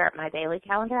work it into my daily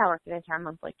calendar. I work it into our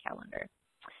monthly calendar.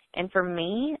 And for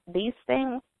me, these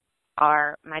things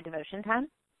are my devotion time,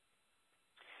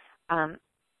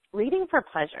 reading for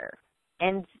pleasure.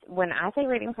 And when I say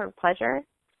reading for pleasure,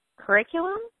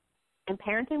 curriculum and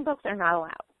parenting books are not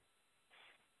allowed.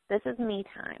 This is me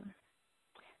time.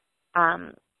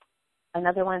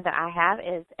 Another one that I have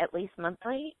is at least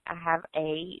monthly. I have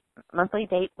a monthly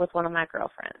date with one of my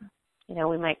girlfriends. You know,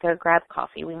 we might go grab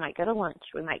coffee. We might go to lunch.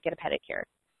 We might get a pedicure.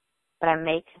 But I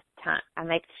make time. I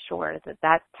make sure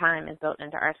that time is built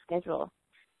into our schedule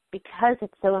because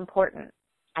it's so important.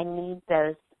 I need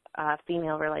those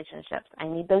female relationships. I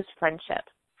need those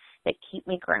friendships that keep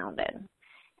me grounded,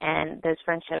 and those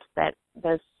friends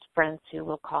who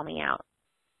will call me out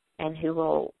and who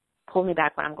will pull me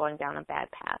back when I'm going down a bad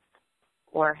path,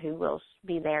 or who will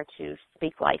be there to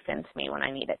speak life into me when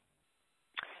I need it.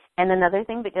 And another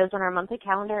thing that goes on our monthly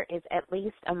calendar is at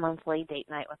least a monthly date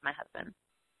night with my husband,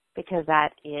 because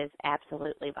that is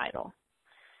absolutely vital.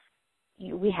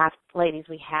 Ladies,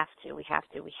 we have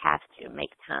to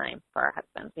make time for our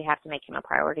husbands. We have to make him a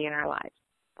priority in our lives.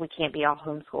 We can't be all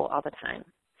homeschool all the time.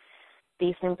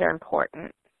 These things are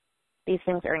important. These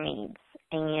things are needs.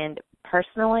 And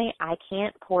personally, I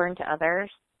can't pour into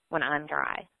others when I'm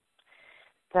dry.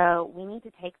 So we need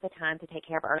to take the time to take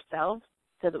care of ourselves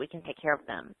so that we can take care of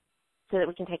them, so that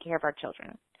we can take care of our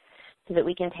children, so that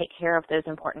we can take care of those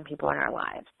important people in our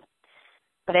lives.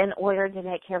 But in order to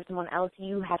take care of someone else,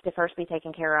 you have to first be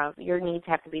taken care of. Your needs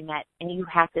have to be met, and you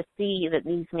have to see that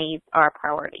these needs are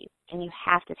priorities, and you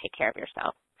have to take care of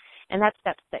yourself. And that's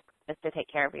step 6, is to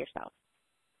take care of yourself.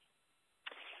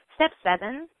 Step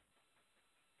 7,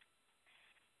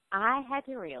 I had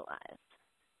to realize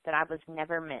that I was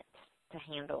never meant to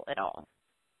handle it all.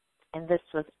 And this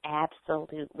was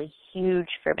absolutely huge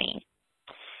for me.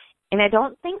 And I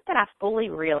don't think that I fully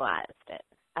realized it.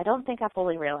 I don't think I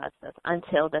fully realized this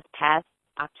until this past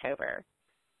October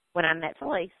when I met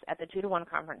Felice at the 2-to-1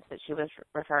 conference that she was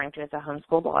referring to as a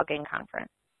homeschool blogging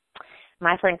conference.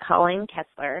 My friend Colleen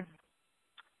Kessler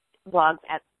blogs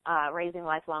at Raising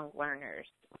Lifelong Learners,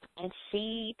 and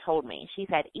she told me, she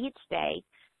said, each day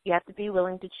you have to be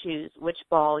willing to choose which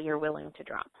ball you're willing to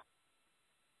drop.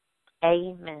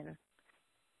 Amen.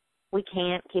 We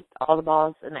can't keep all the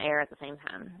balls in the air at the same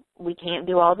time. We can't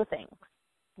do all the things.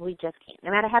 We just can't.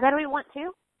 No matter how bad we want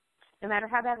to, no matter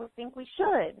how bad we think we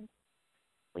should,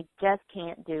 we just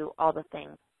can't do all the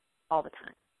things all the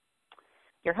time.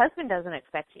 Your husband doesn't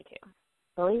expect you to.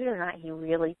 Believe it or not, he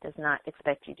really does not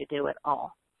expect you to do it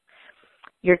all.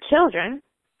 Your children,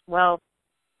 well,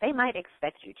 they might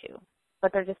expect you to,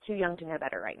 but they're just too young to know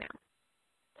better right now.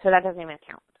 So that doesn't even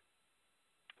count.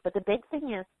 But the big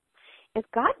thing is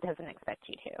God doesn't expect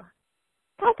you to.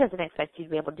 God doesn't expect you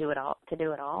to be able to do it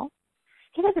all.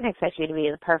 He doesn't expect you to be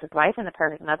the perfect wife and the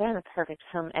perfect mother and the perfect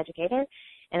home educator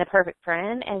and the perfect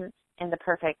friend and the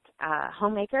perfect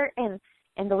homemaker, and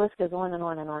the list goes on and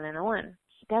on and on and on.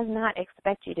 He does not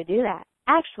expect you to do that.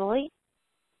 Actually,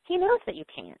 he knows that you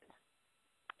can't.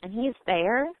 And he's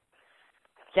there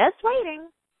just waiting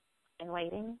and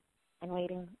waiting and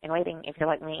waiting and waiting, if you're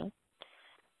like me,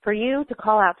 for you to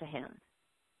call out to him,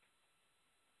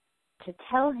 to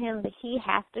tell him that he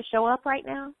has to show up right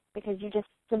now because you just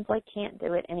simply can't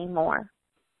do it anymore.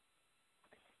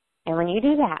 And when you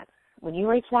do that, when you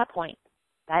reach that point,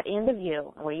 that end of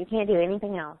you, where you can't do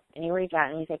anything else, and you reach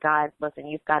out and you say, God, listen,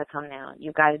 you've got to come now.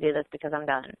 You've got to do this because I'm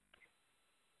done.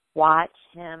 Watch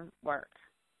him work,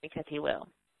 because he will.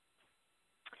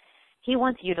 He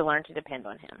wants you to learn to depend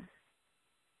on him.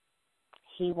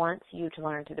 He wants you to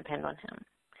learn to depend on him.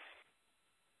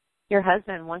 Your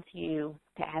husband wants you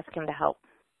to ask him to help.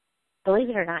 Believe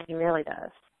it or not, he really does.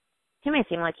 He may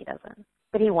seem like he doesn't,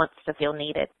 but he wants to feel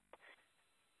needed.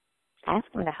 Ask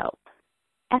him to help.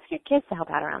 Ask your kids to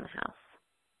help out around the house.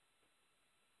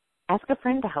 Ask a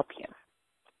friend to help you.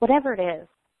 Whatever it is,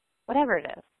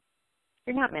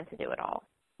 you're not meant to do it all.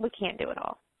 We can't do it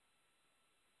all.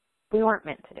 We weren't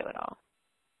meant to do it all.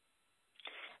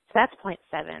 So that's point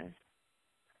 7.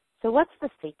 So what's the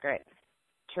secret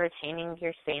to retaining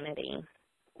your sanity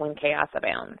when chaos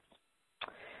abounds?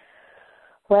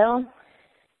 Well,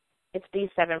 it's these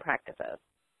 7 practices.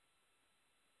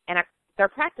 And they're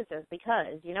practices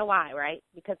because, you know why, right?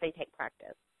 Because they take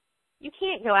practice. You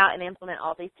can't go out and implement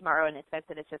all these tomorrow and expect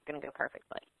that it's just going to go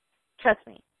perfectly. Trust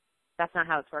me, that's not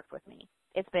how it's worked with me.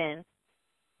 It's been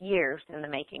years in the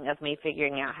making of me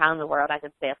figuring out how in the world I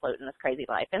could stay afloat in this crazy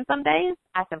life. And some days,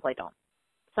 I simply don't.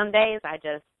 Some days, I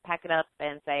just pack it up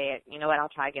and say, you know what, I'll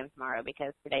try again tomorrow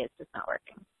because today it's just not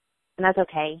working. And that's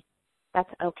okay. That's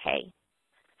okay.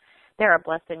 There are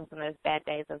blessings in those bad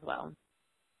days as well.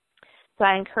 So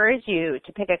I encourage you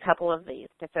to pick a couple of these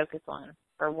to focus on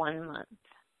for 1 month.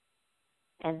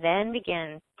 And then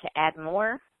begin to add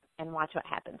more and watch what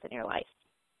happens in your life.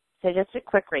 So just a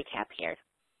quick recap here.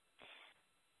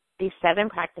 These 7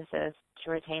 practices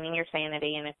to retaining your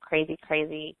sanity in a crazy,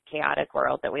 crazy, chaotic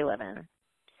world that we live in.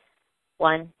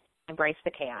 1, embrace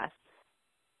the chaos.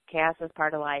 Chaos is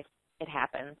part of life. It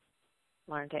happens.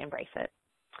 Learn to embrace it.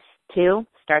 2,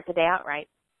 start the day out right.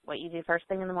 What you do first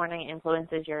thing in the morning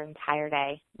influences your entire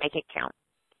day. Make it count.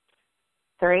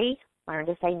 3, learn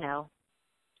to say no.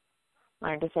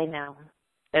 Learn to say no.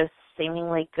 Those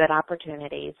seemingly good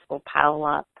opportunities will pile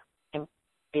up and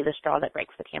be the straw that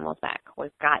breaks the camel's back.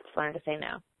 We've got to learn to say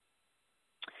no.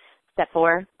 Step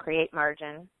 4, create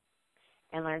margin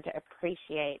and learn to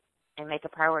appreciate and make a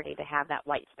priority to have that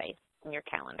white space in your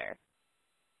calendar.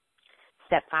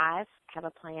 Step 5, have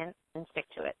a plan and stick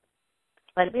to it.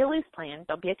 Let it be a loose plan.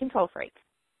 Don't be a control freak.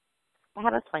 But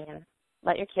have a plan.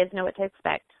 Let your kids know what to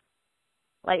expect.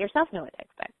 Let yourself know what to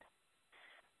expect.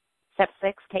 Step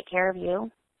 6, take care of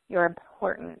you. You're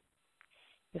important.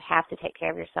 You have to take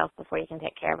care of yourself before you can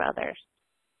take care of others.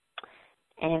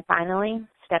 And finally,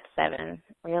 step 7,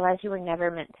 realize you were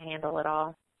never meant to handle it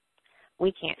all.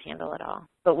 We can't handle it all,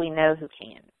 but we know who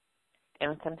can.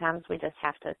 And sometimes we just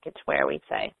have to get to where we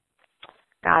say,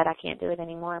 God, I can't do it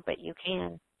anymore, but you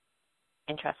can.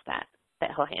 And trust that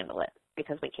he'll handle it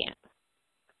because we can't.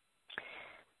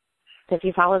 So if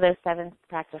you follow those 7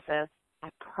 practices, I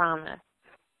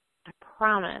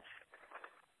promise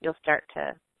you'll start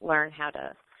to learn how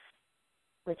to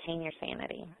retain your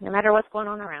sanity. No matter what's going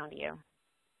on around you,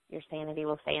 your sanity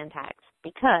will stay intact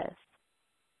because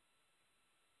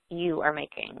you are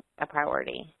making a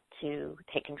priority to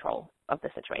take control of the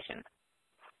situation.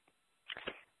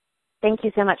 Thank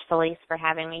you so much, Felice, for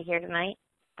having me here tonight.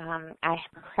 I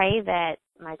pray that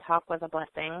my talk was a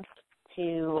blessing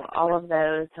to all of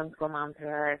those homeschool moms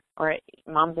or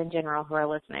moms in general who are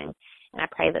listening. And I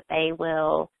pray that they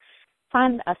will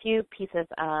find a few pieces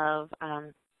of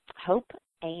hope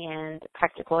and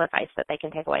practical advice that they can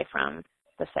take away from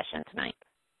the session tonight.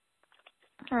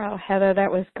 Oh, Heather,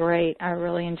 that was great. I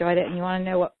really enjoyed it. And you want to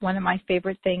know what one of my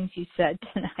favorite things you said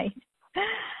tonight?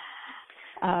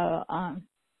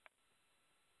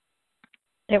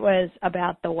 It was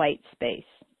about the white space.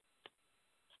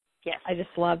 Yes. I just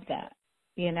love that,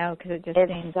 because it just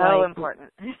seems it's so like, important.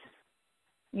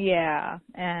 Yeah,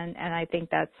 and I think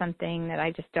that's something that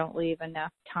I just don't leave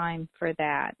enough time for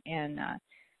that. And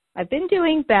I've been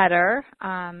doing better.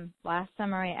 Last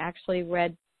summer I actually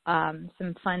read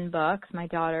some fun books. My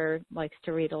daughter likes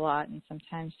to read a lot, and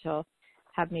sometimes she'll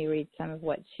have me read some of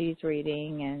what she's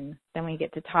reading, and then we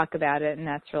get to talk about it, and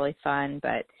that's really fun.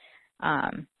 But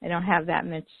I don't have that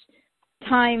much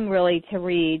time really to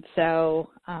read,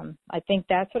 so I think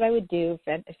that's what I would do.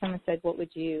 If someone said, what would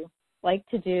you like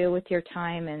to do with your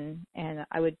time, and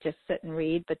I would just sit and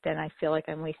read, but then I feel like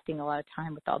I'm wasting a lot of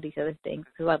time with all these other things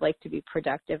because I'd like to be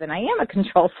productive, and I am a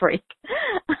control freak.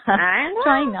 I'm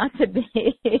trying not to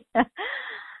be.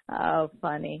 Oh,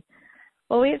 funny.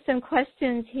 Well, we have some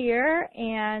questions here,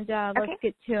 and let's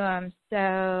get to them.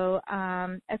 So,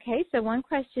 so one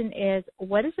question is,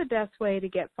 what is the best way to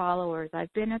get followers?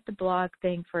 I've been at the blog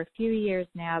thing for a few years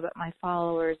now, but my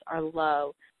followers are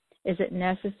low. Is it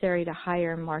necessary to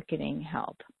hire marketing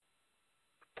help?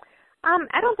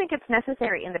 I don't think it's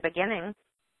necessary in the beginning.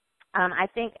 I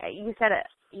think you said it,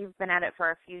 you've been at it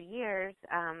for a few years,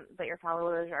 but your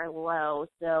followers are low.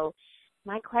 So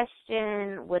my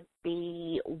question would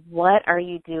be, what are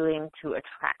you doing to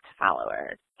attract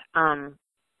followers?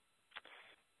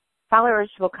 Followers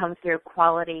will come through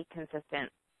quality,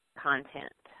 consistent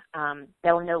content.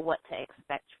 They'll know what to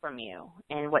expect from you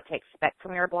and what to expect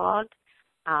from your blog.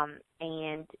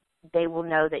 And they will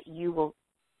know that you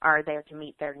are there to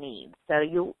meet their needs. So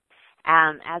you,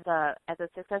 as a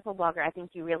successful blogger, I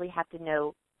think you really have to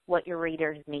know what your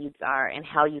readers' needs are and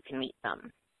how you can meet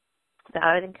them. So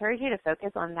I would encourage you to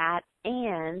focus on that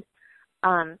and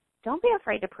don't be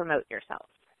afraid to promote yourself,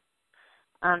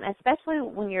 especially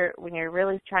when you're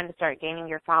really trying to start gaining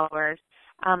your followers.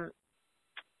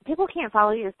 People can't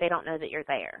follow you if they don't know that you're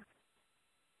there.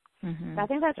 Mm-hmm. So I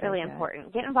think that's Very really good.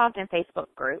 important. Get involved in Facebook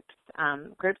groups,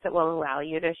 groups that will allow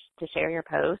you to share your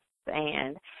posts.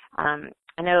 And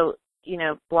I know,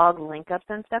 blog link-ups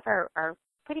and stuff are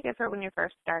pretty good for when you're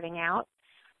first starting out.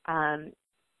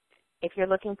 If you're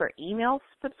looking for email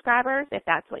subscribers, if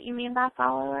that's what you mean by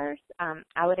followers,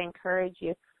 I would encourage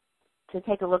you to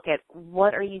take a look at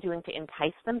what are you doing to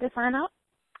entice them to sign up.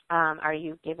 Are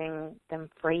you giving them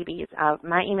freebies?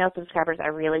 My email subscribers I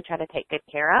really try to take good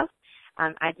care of.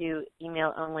 I do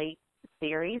email-only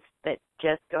series that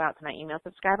just go out to my email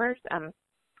subscribers.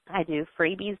 I do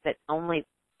freebies that only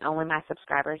my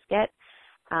subscribers get.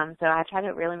 So I try to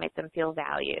really make them feel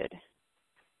valued.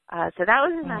 So that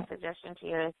was my suggestion to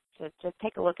you, is to just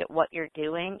take a look at what you're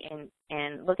doing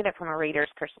and look at it from a reader's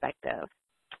perspective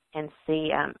and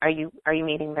see, are you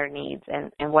meeting their needs,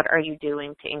 and what are you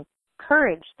doing to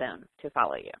encourage them to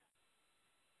follow you?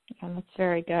 Yeah, that's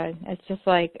very good. It's just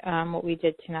like what we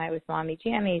did tonight with Mommy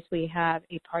Jammies. We have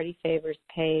a Party Favors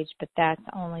page, but that's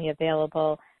only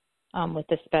available with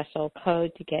a special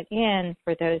code to get in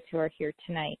for those who are here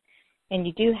tonight. And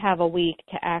you do have a week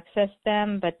to access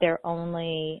them, but they're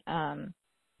only,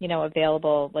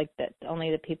 available, like that.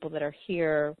 Only the people that are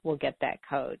here will get that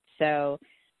code. So,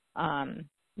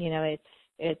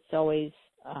 it's always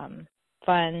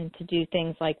fun to do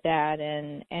things like that,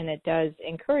 and it does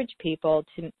encourage people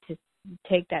to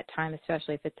take that time,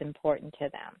 especially if it's important to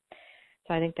them.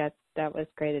 So I think that was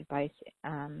great advice,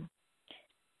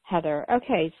 Heather.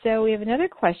 Okay, so we have another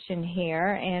question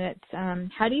here, and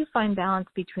it's how do you find balance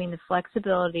between the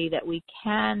flexibility that we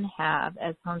can have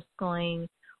as homeschooling,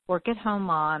 work-at-home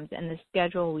moms and the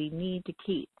schedule we need to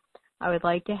keep? I would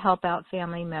like to help out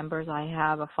family members. I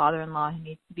have a father-in-law who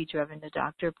needs to be driven to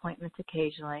doctor appointments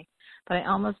occasionally, but I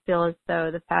almost feel as though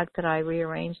the fact that I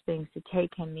rearrange things to take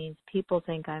him means people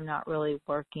think I'm not really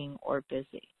working or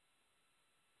busy.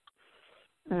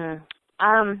 There,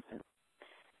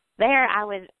 I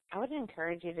would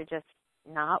encourage you to just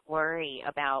not worry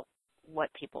about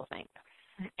what people think.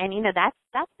 And,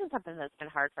 that's been something that's been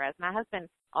hard for us. My husband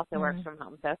also works from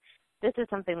home, so this is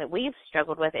something that we've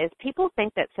struggled with, is people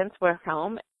think that since we're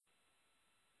home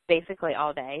basically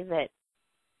all day, that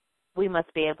we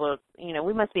must be able,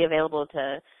 available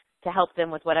to help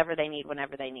them with whatever they need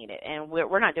whenever they need it. And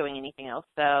we're not doing anything else,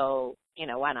 so,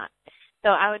 why not? So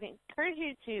I would encourage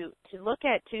you to look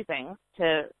at two things,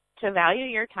 to value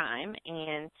your time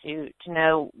and to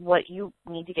know what you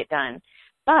need to get done.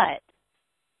 But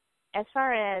as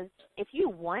far as if you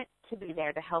want to be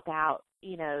there to help out,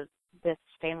 this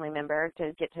family member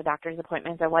to get to doctor's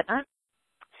appointments or whatnot,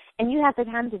 and you have the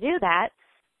time to do that,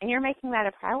 and you're making that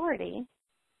a priority,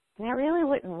 then I really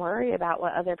wouldn't worry about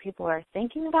what other people are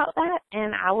thinking about that,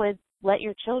 and I would let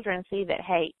your children see that,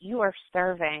 hey, you are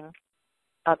serving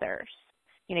others.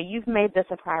 You've made this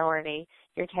a priority.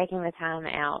 You're taking the time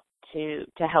out to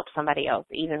help somebody else,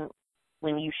 even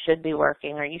when you should be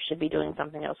working or you should be doing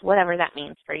something else, whatever that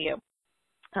means for you.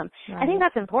 Right. I think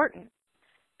that's important.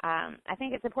 I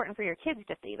think it's important for your kids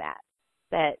to see that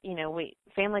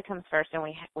family comes first, and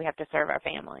we have to serve our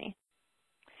family.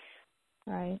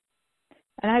 Right.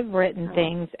 And I've written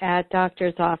things at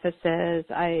doctors' offices.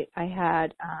 I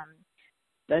had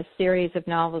the series of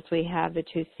novels we have, the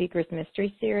Two Seekers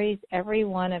Mystery Series. Every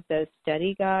one of those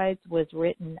study guides was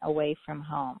written away from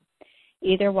home,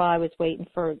 either while I was waiting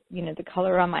for, the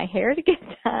color on my hair to get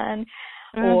done,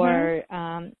 or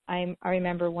I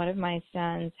remember one of my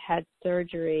sons had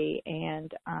surgery,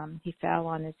 and he fell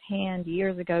on his hand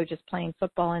years ago just playing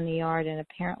football in the yard, and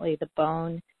apparently the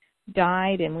bone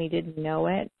died, and we didn't know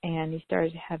it, and he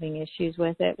started having issues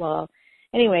with it. Well,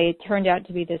 anyway, it turned out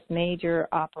to be this major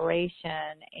operation,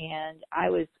 and I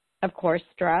was, of course,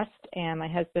 stressed, and my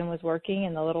husband was working,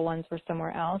 and the little ones were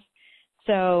somewhere else.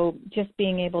 So just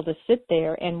being able to sit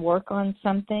there and work on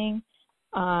something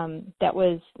that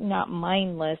was not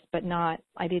mindless, but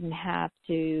I didn't have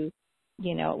to,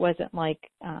 it wasn't like,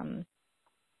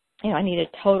 I needed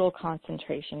total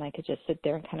concentration. I could just sit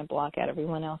there and kind of block out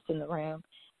everyone else in the room.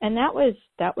 And that was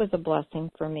a blessing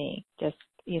for me. Just,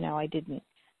 I didn't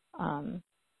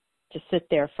just sit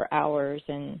there for hours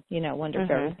and, wonder if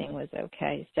everything was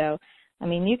okay. So,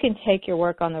 you can take your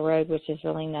work on the road, which is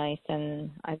really nice,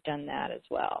 and I've done that as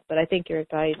well. But I think your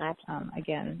advice,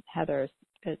 again, Heather,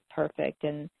 is perfect.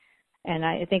 And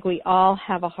I think we all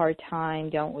have a hard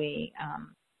time, don't we,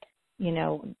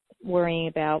 worrying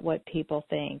about what people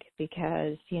think,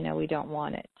 because, we don't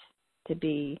want it to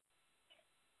be,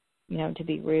 to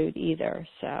be rude either.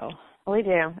 So We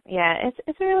do. Yeah,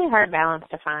 it's a really hard balance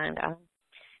to find. And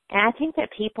I think that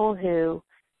people who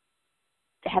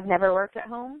have never worked at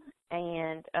home,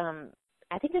 and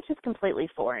I think it's just completely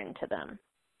foreign to them.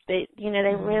 They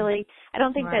really, I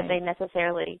don't think that they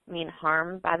necessarily mean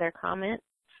harm by their comments,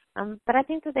 but I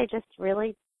think that they just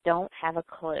really don't have a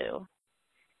clue.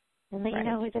 And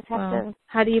that, we just have to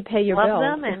how do you pay your love bills?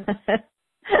 them and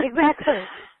exactly.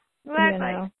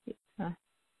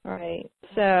 Right.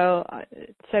 So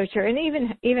sure. And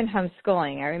even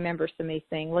homeschooling, I remember somebody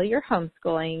saying, well, you're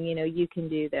homeschooling, you can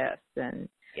do this.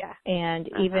 And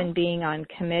even being on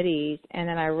committees. And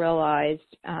then I realized,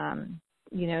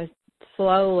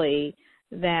 slowly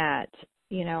that,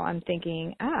 I'm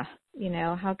thinking, how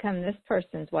come this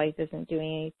person's wife isn't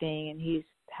doing anything and he's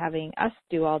having us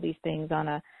do all these things on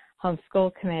a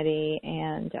homeschool committee?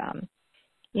 And,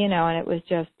 and it was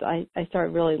just, I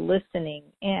started really listening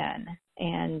in.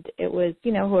 And it was,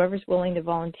 whoever's willing to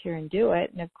volunteer and do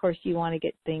it. And, of course, you want to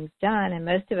get things done. And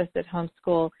most of us at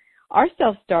homeschool are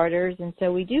self-starters, and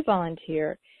so we do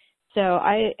volunteer. So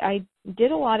I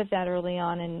did a lot of that early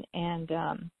on, and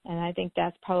I think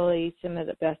that's probably some of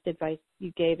the best advice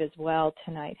you gave as well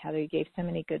tonight, Heather. You gave so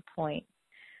many good points.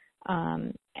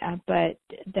 But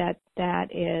that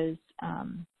is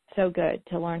so good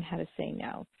to learn how to say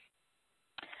no.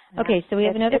 Okay, so we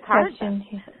have another question.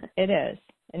 It is.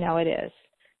 No, it is.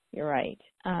 You're right.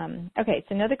 Okay,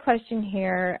 so another question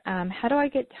here. How do I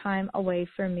get time away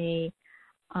from me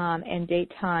and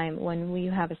date time when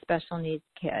you have a special needs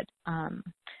kid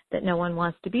that no one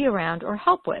wants to be around or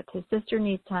help with? His sister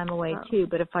needs time away too,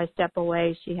 but if I step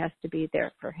away, she has to be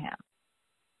there for him.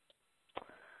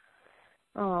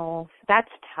 Oh,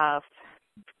 that's tough.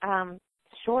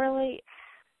 Surely,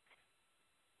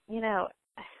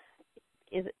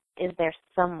 is there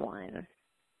someone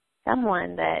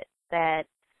that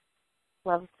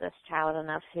loves this child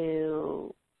enough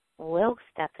who will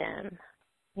step in?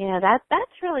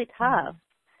 That's really tough.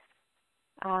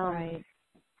 Right.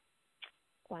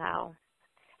 Wow.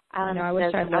 I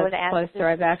wish I lived closer.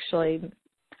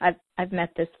 I've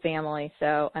met this family,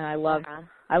 and I love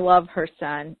her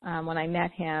son. When I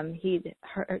met him, she'd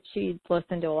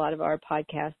listened to a lot of our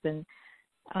podcasts and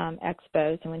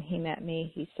expos, and when he met me,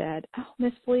 he said, "Oh,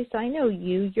 Miss Felice, I know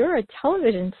you. You're a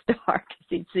television star." Because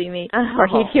he'd see me, or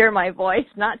he'd hear my voice,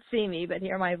 not see me, but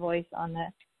hear my voice on the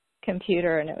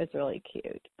computer, and it was really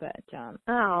cute. But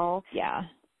yeah.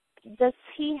 Does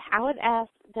he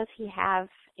have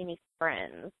any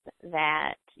friends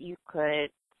that you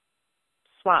could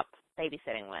swap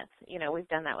babysitting with? We've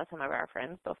done that with some of our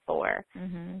friends before.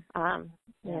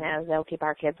 They'll keep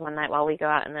our kids one night while we go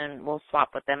out, and then we'll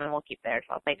swap with them, and we'll keep theirs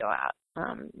while they go out.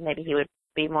 Maybe he would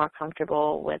be more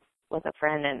comfortable with a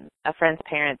friend, and a friend's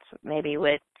parents maybe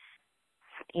would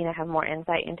have more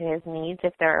insight into his needs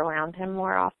if they're around him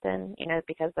more often,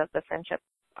 because of the friendship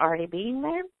already being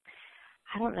there.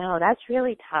 I don't know. That's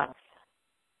really tough.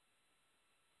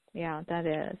 Yeah, that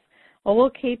is. Well,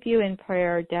 we'll keep you in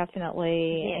prayer,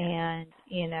 definitely. Yeah.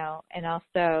 And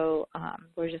also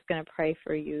we're just going to pray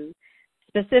for you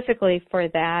specifically for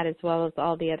that, as well as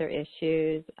all the other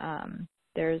issues.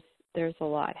 There's a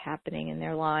lot happening in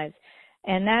their lives.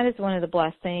 And that is one of the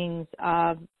blessings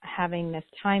of having this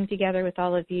time together with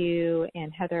all of you.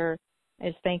 And Heather, I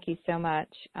just thank you so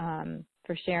much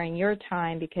for sharing your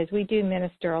time, because we do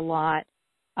minister a lot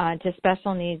to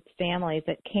special needs families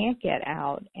that can't get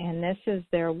out. And this is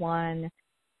their one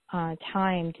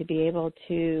time to be able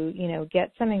to,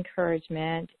 get some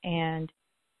encouragement and,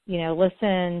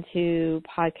 listen to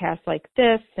podcasts like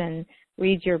this and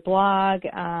read your blog.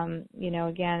 Again,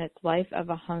 it's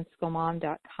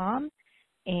lifeofahomeschoolmom.com.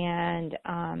 And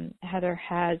Heather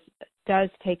does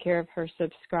take care of her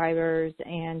subscribers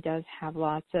and does have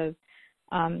lots of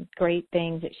great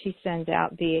things that she sends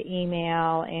out via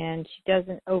email, and she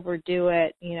doesn't overdo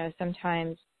it.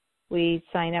 Sometimes we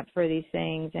sign up for these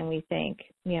things and we think,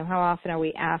 how often are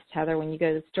we asked, Heather, when you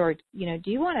go to the store, do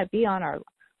you want to be on our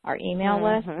email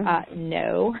list?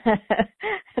 No.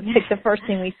 It's like the first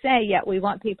thing we say, yet we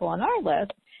want people on our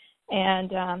list. And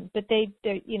but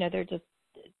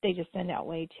they just send out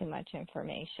way too much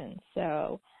information.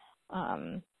 So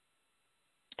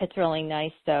it's really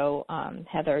nice. So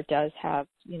Heather does have,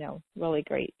 really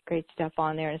great stuff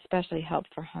on there, and especially help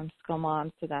for homeschool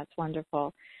moms. So that's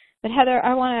wonderful. But Heather,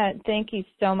 I want to thank you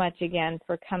so much again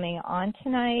for coming on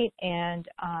tonight and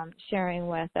sharing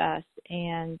with us,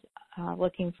 and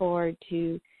looking forward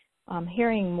to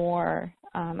hearing more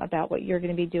about what you're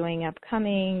going to be doing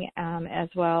upcoming, as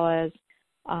well as,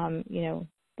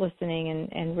 listening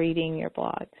and reading your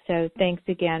blog. So thanks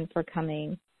again for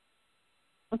coming.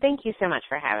 Well, thank you so much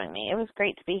for having me. It was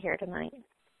great to be here tonight.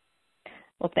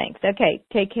 Well, thanks. Okay,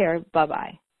 take care.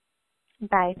 Bye-bye.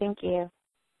 Bye. Thank you.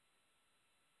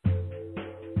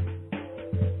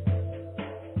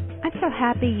 I'm so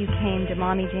happy you came to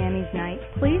Mommy Jammies Night.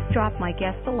 Please drop my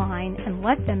guests a line and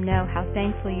let them know how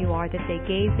thankful you are that they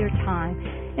gave their time.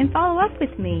 And follow up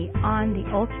with me on the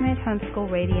Ultimate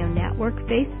Homeschool Radio Network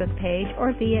Facebook page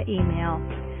or via email.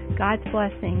 God's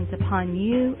blessings upon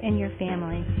you and your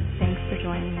family. Thanks for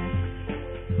joining us.